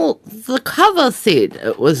 Well, the cover said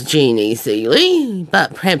it was Jeannie Seeley,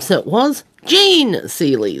 but perhaps it was Jean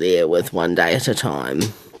Seeley there with One Day at a Time.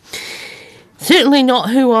 Certainly not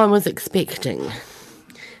who I was expecting.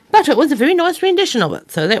 But it was a very nice rendition of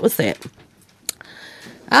it, so that was that.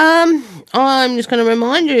 I'm just going to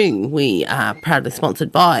remind you, we are proudly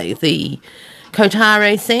sponsored by the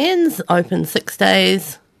Kotare Sands, open 6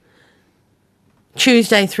 days,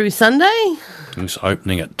 Tuesday through Sunday. It's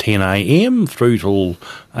opening at 10 a.m. through till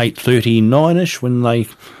 8:39ish when the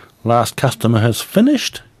last customer has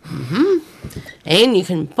finished. Mm-hmm. And you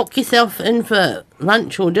can book yourself in for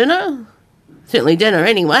lunch or dinner. Certainly dinner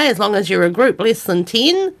anyway, as long as you're a group less than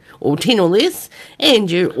 10, or 10 or less, and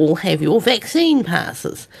you all have your vaccine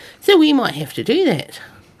passes. So we might have to do that.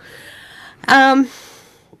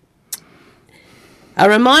 A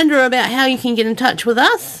reminder about how you can get in touch with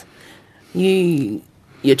us.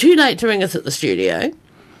 You're too late to ring us at the studio,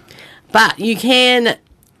 but you can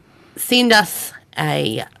send us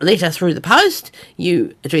a letter through the post.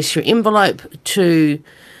 You address your envelope to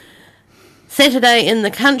Saturday in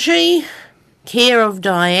the Country, care of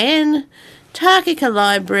Diane, Takaka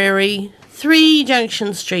Library, 3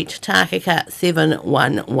 Junction Street, Takaka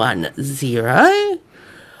 7110.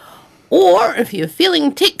 Or if you're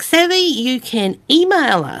feeling tech savvy, you can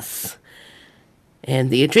email us.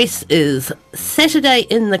 And the address is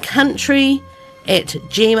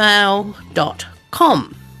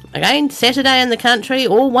saturdayinthecountry@gmail.com. Again, Saturday in the Country,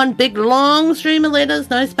 all one big long stream of letters,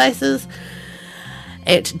 no spaces,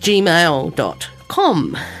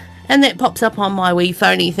 @gmail.com. And that pops up on my wee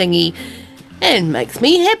phony thingy and makes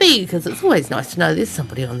me happy, because it's always nice to know there's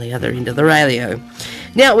somebody on the other end of the radio.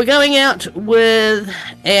 Now, we're going out with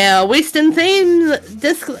our Western theme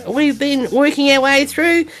disc we've been working our way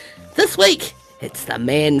through. This week, it's The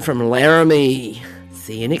Man from Laramie.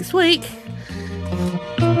 See you next week.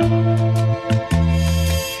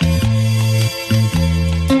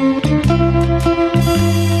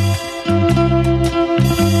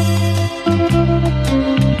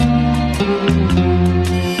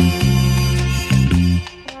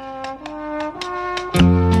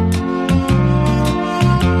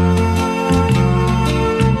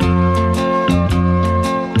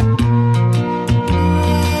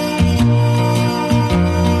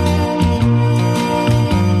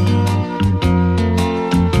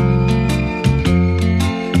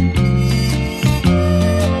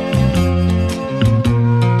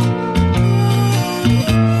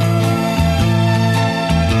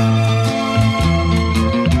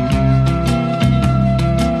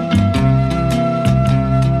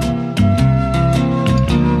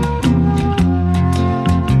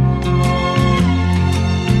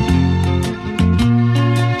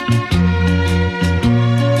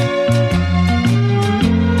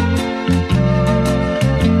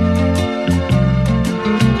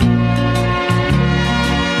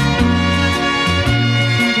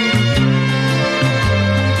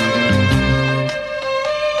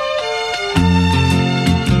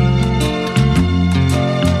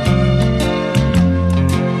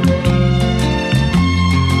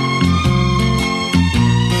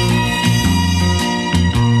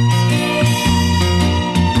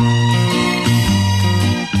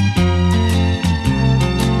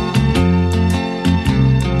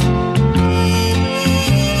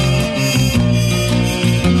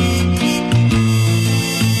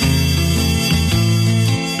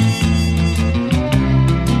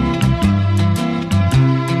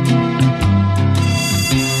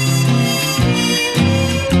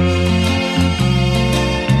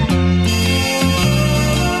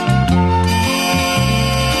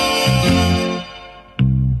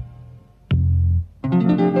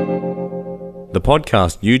 The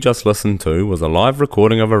podcast you just listened to was a live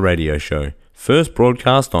recording of a radio show, first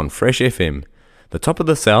broadcast on Fresh FM, the top of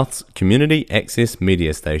the South's community access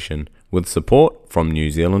media station, with support from New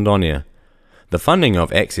Zealand On Air. The funding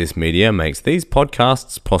of Access Media makes these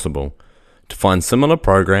podcasts possible. To find similar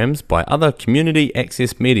programs by other community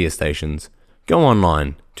access media stations, go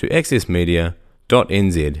online to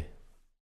accessmedia.nz.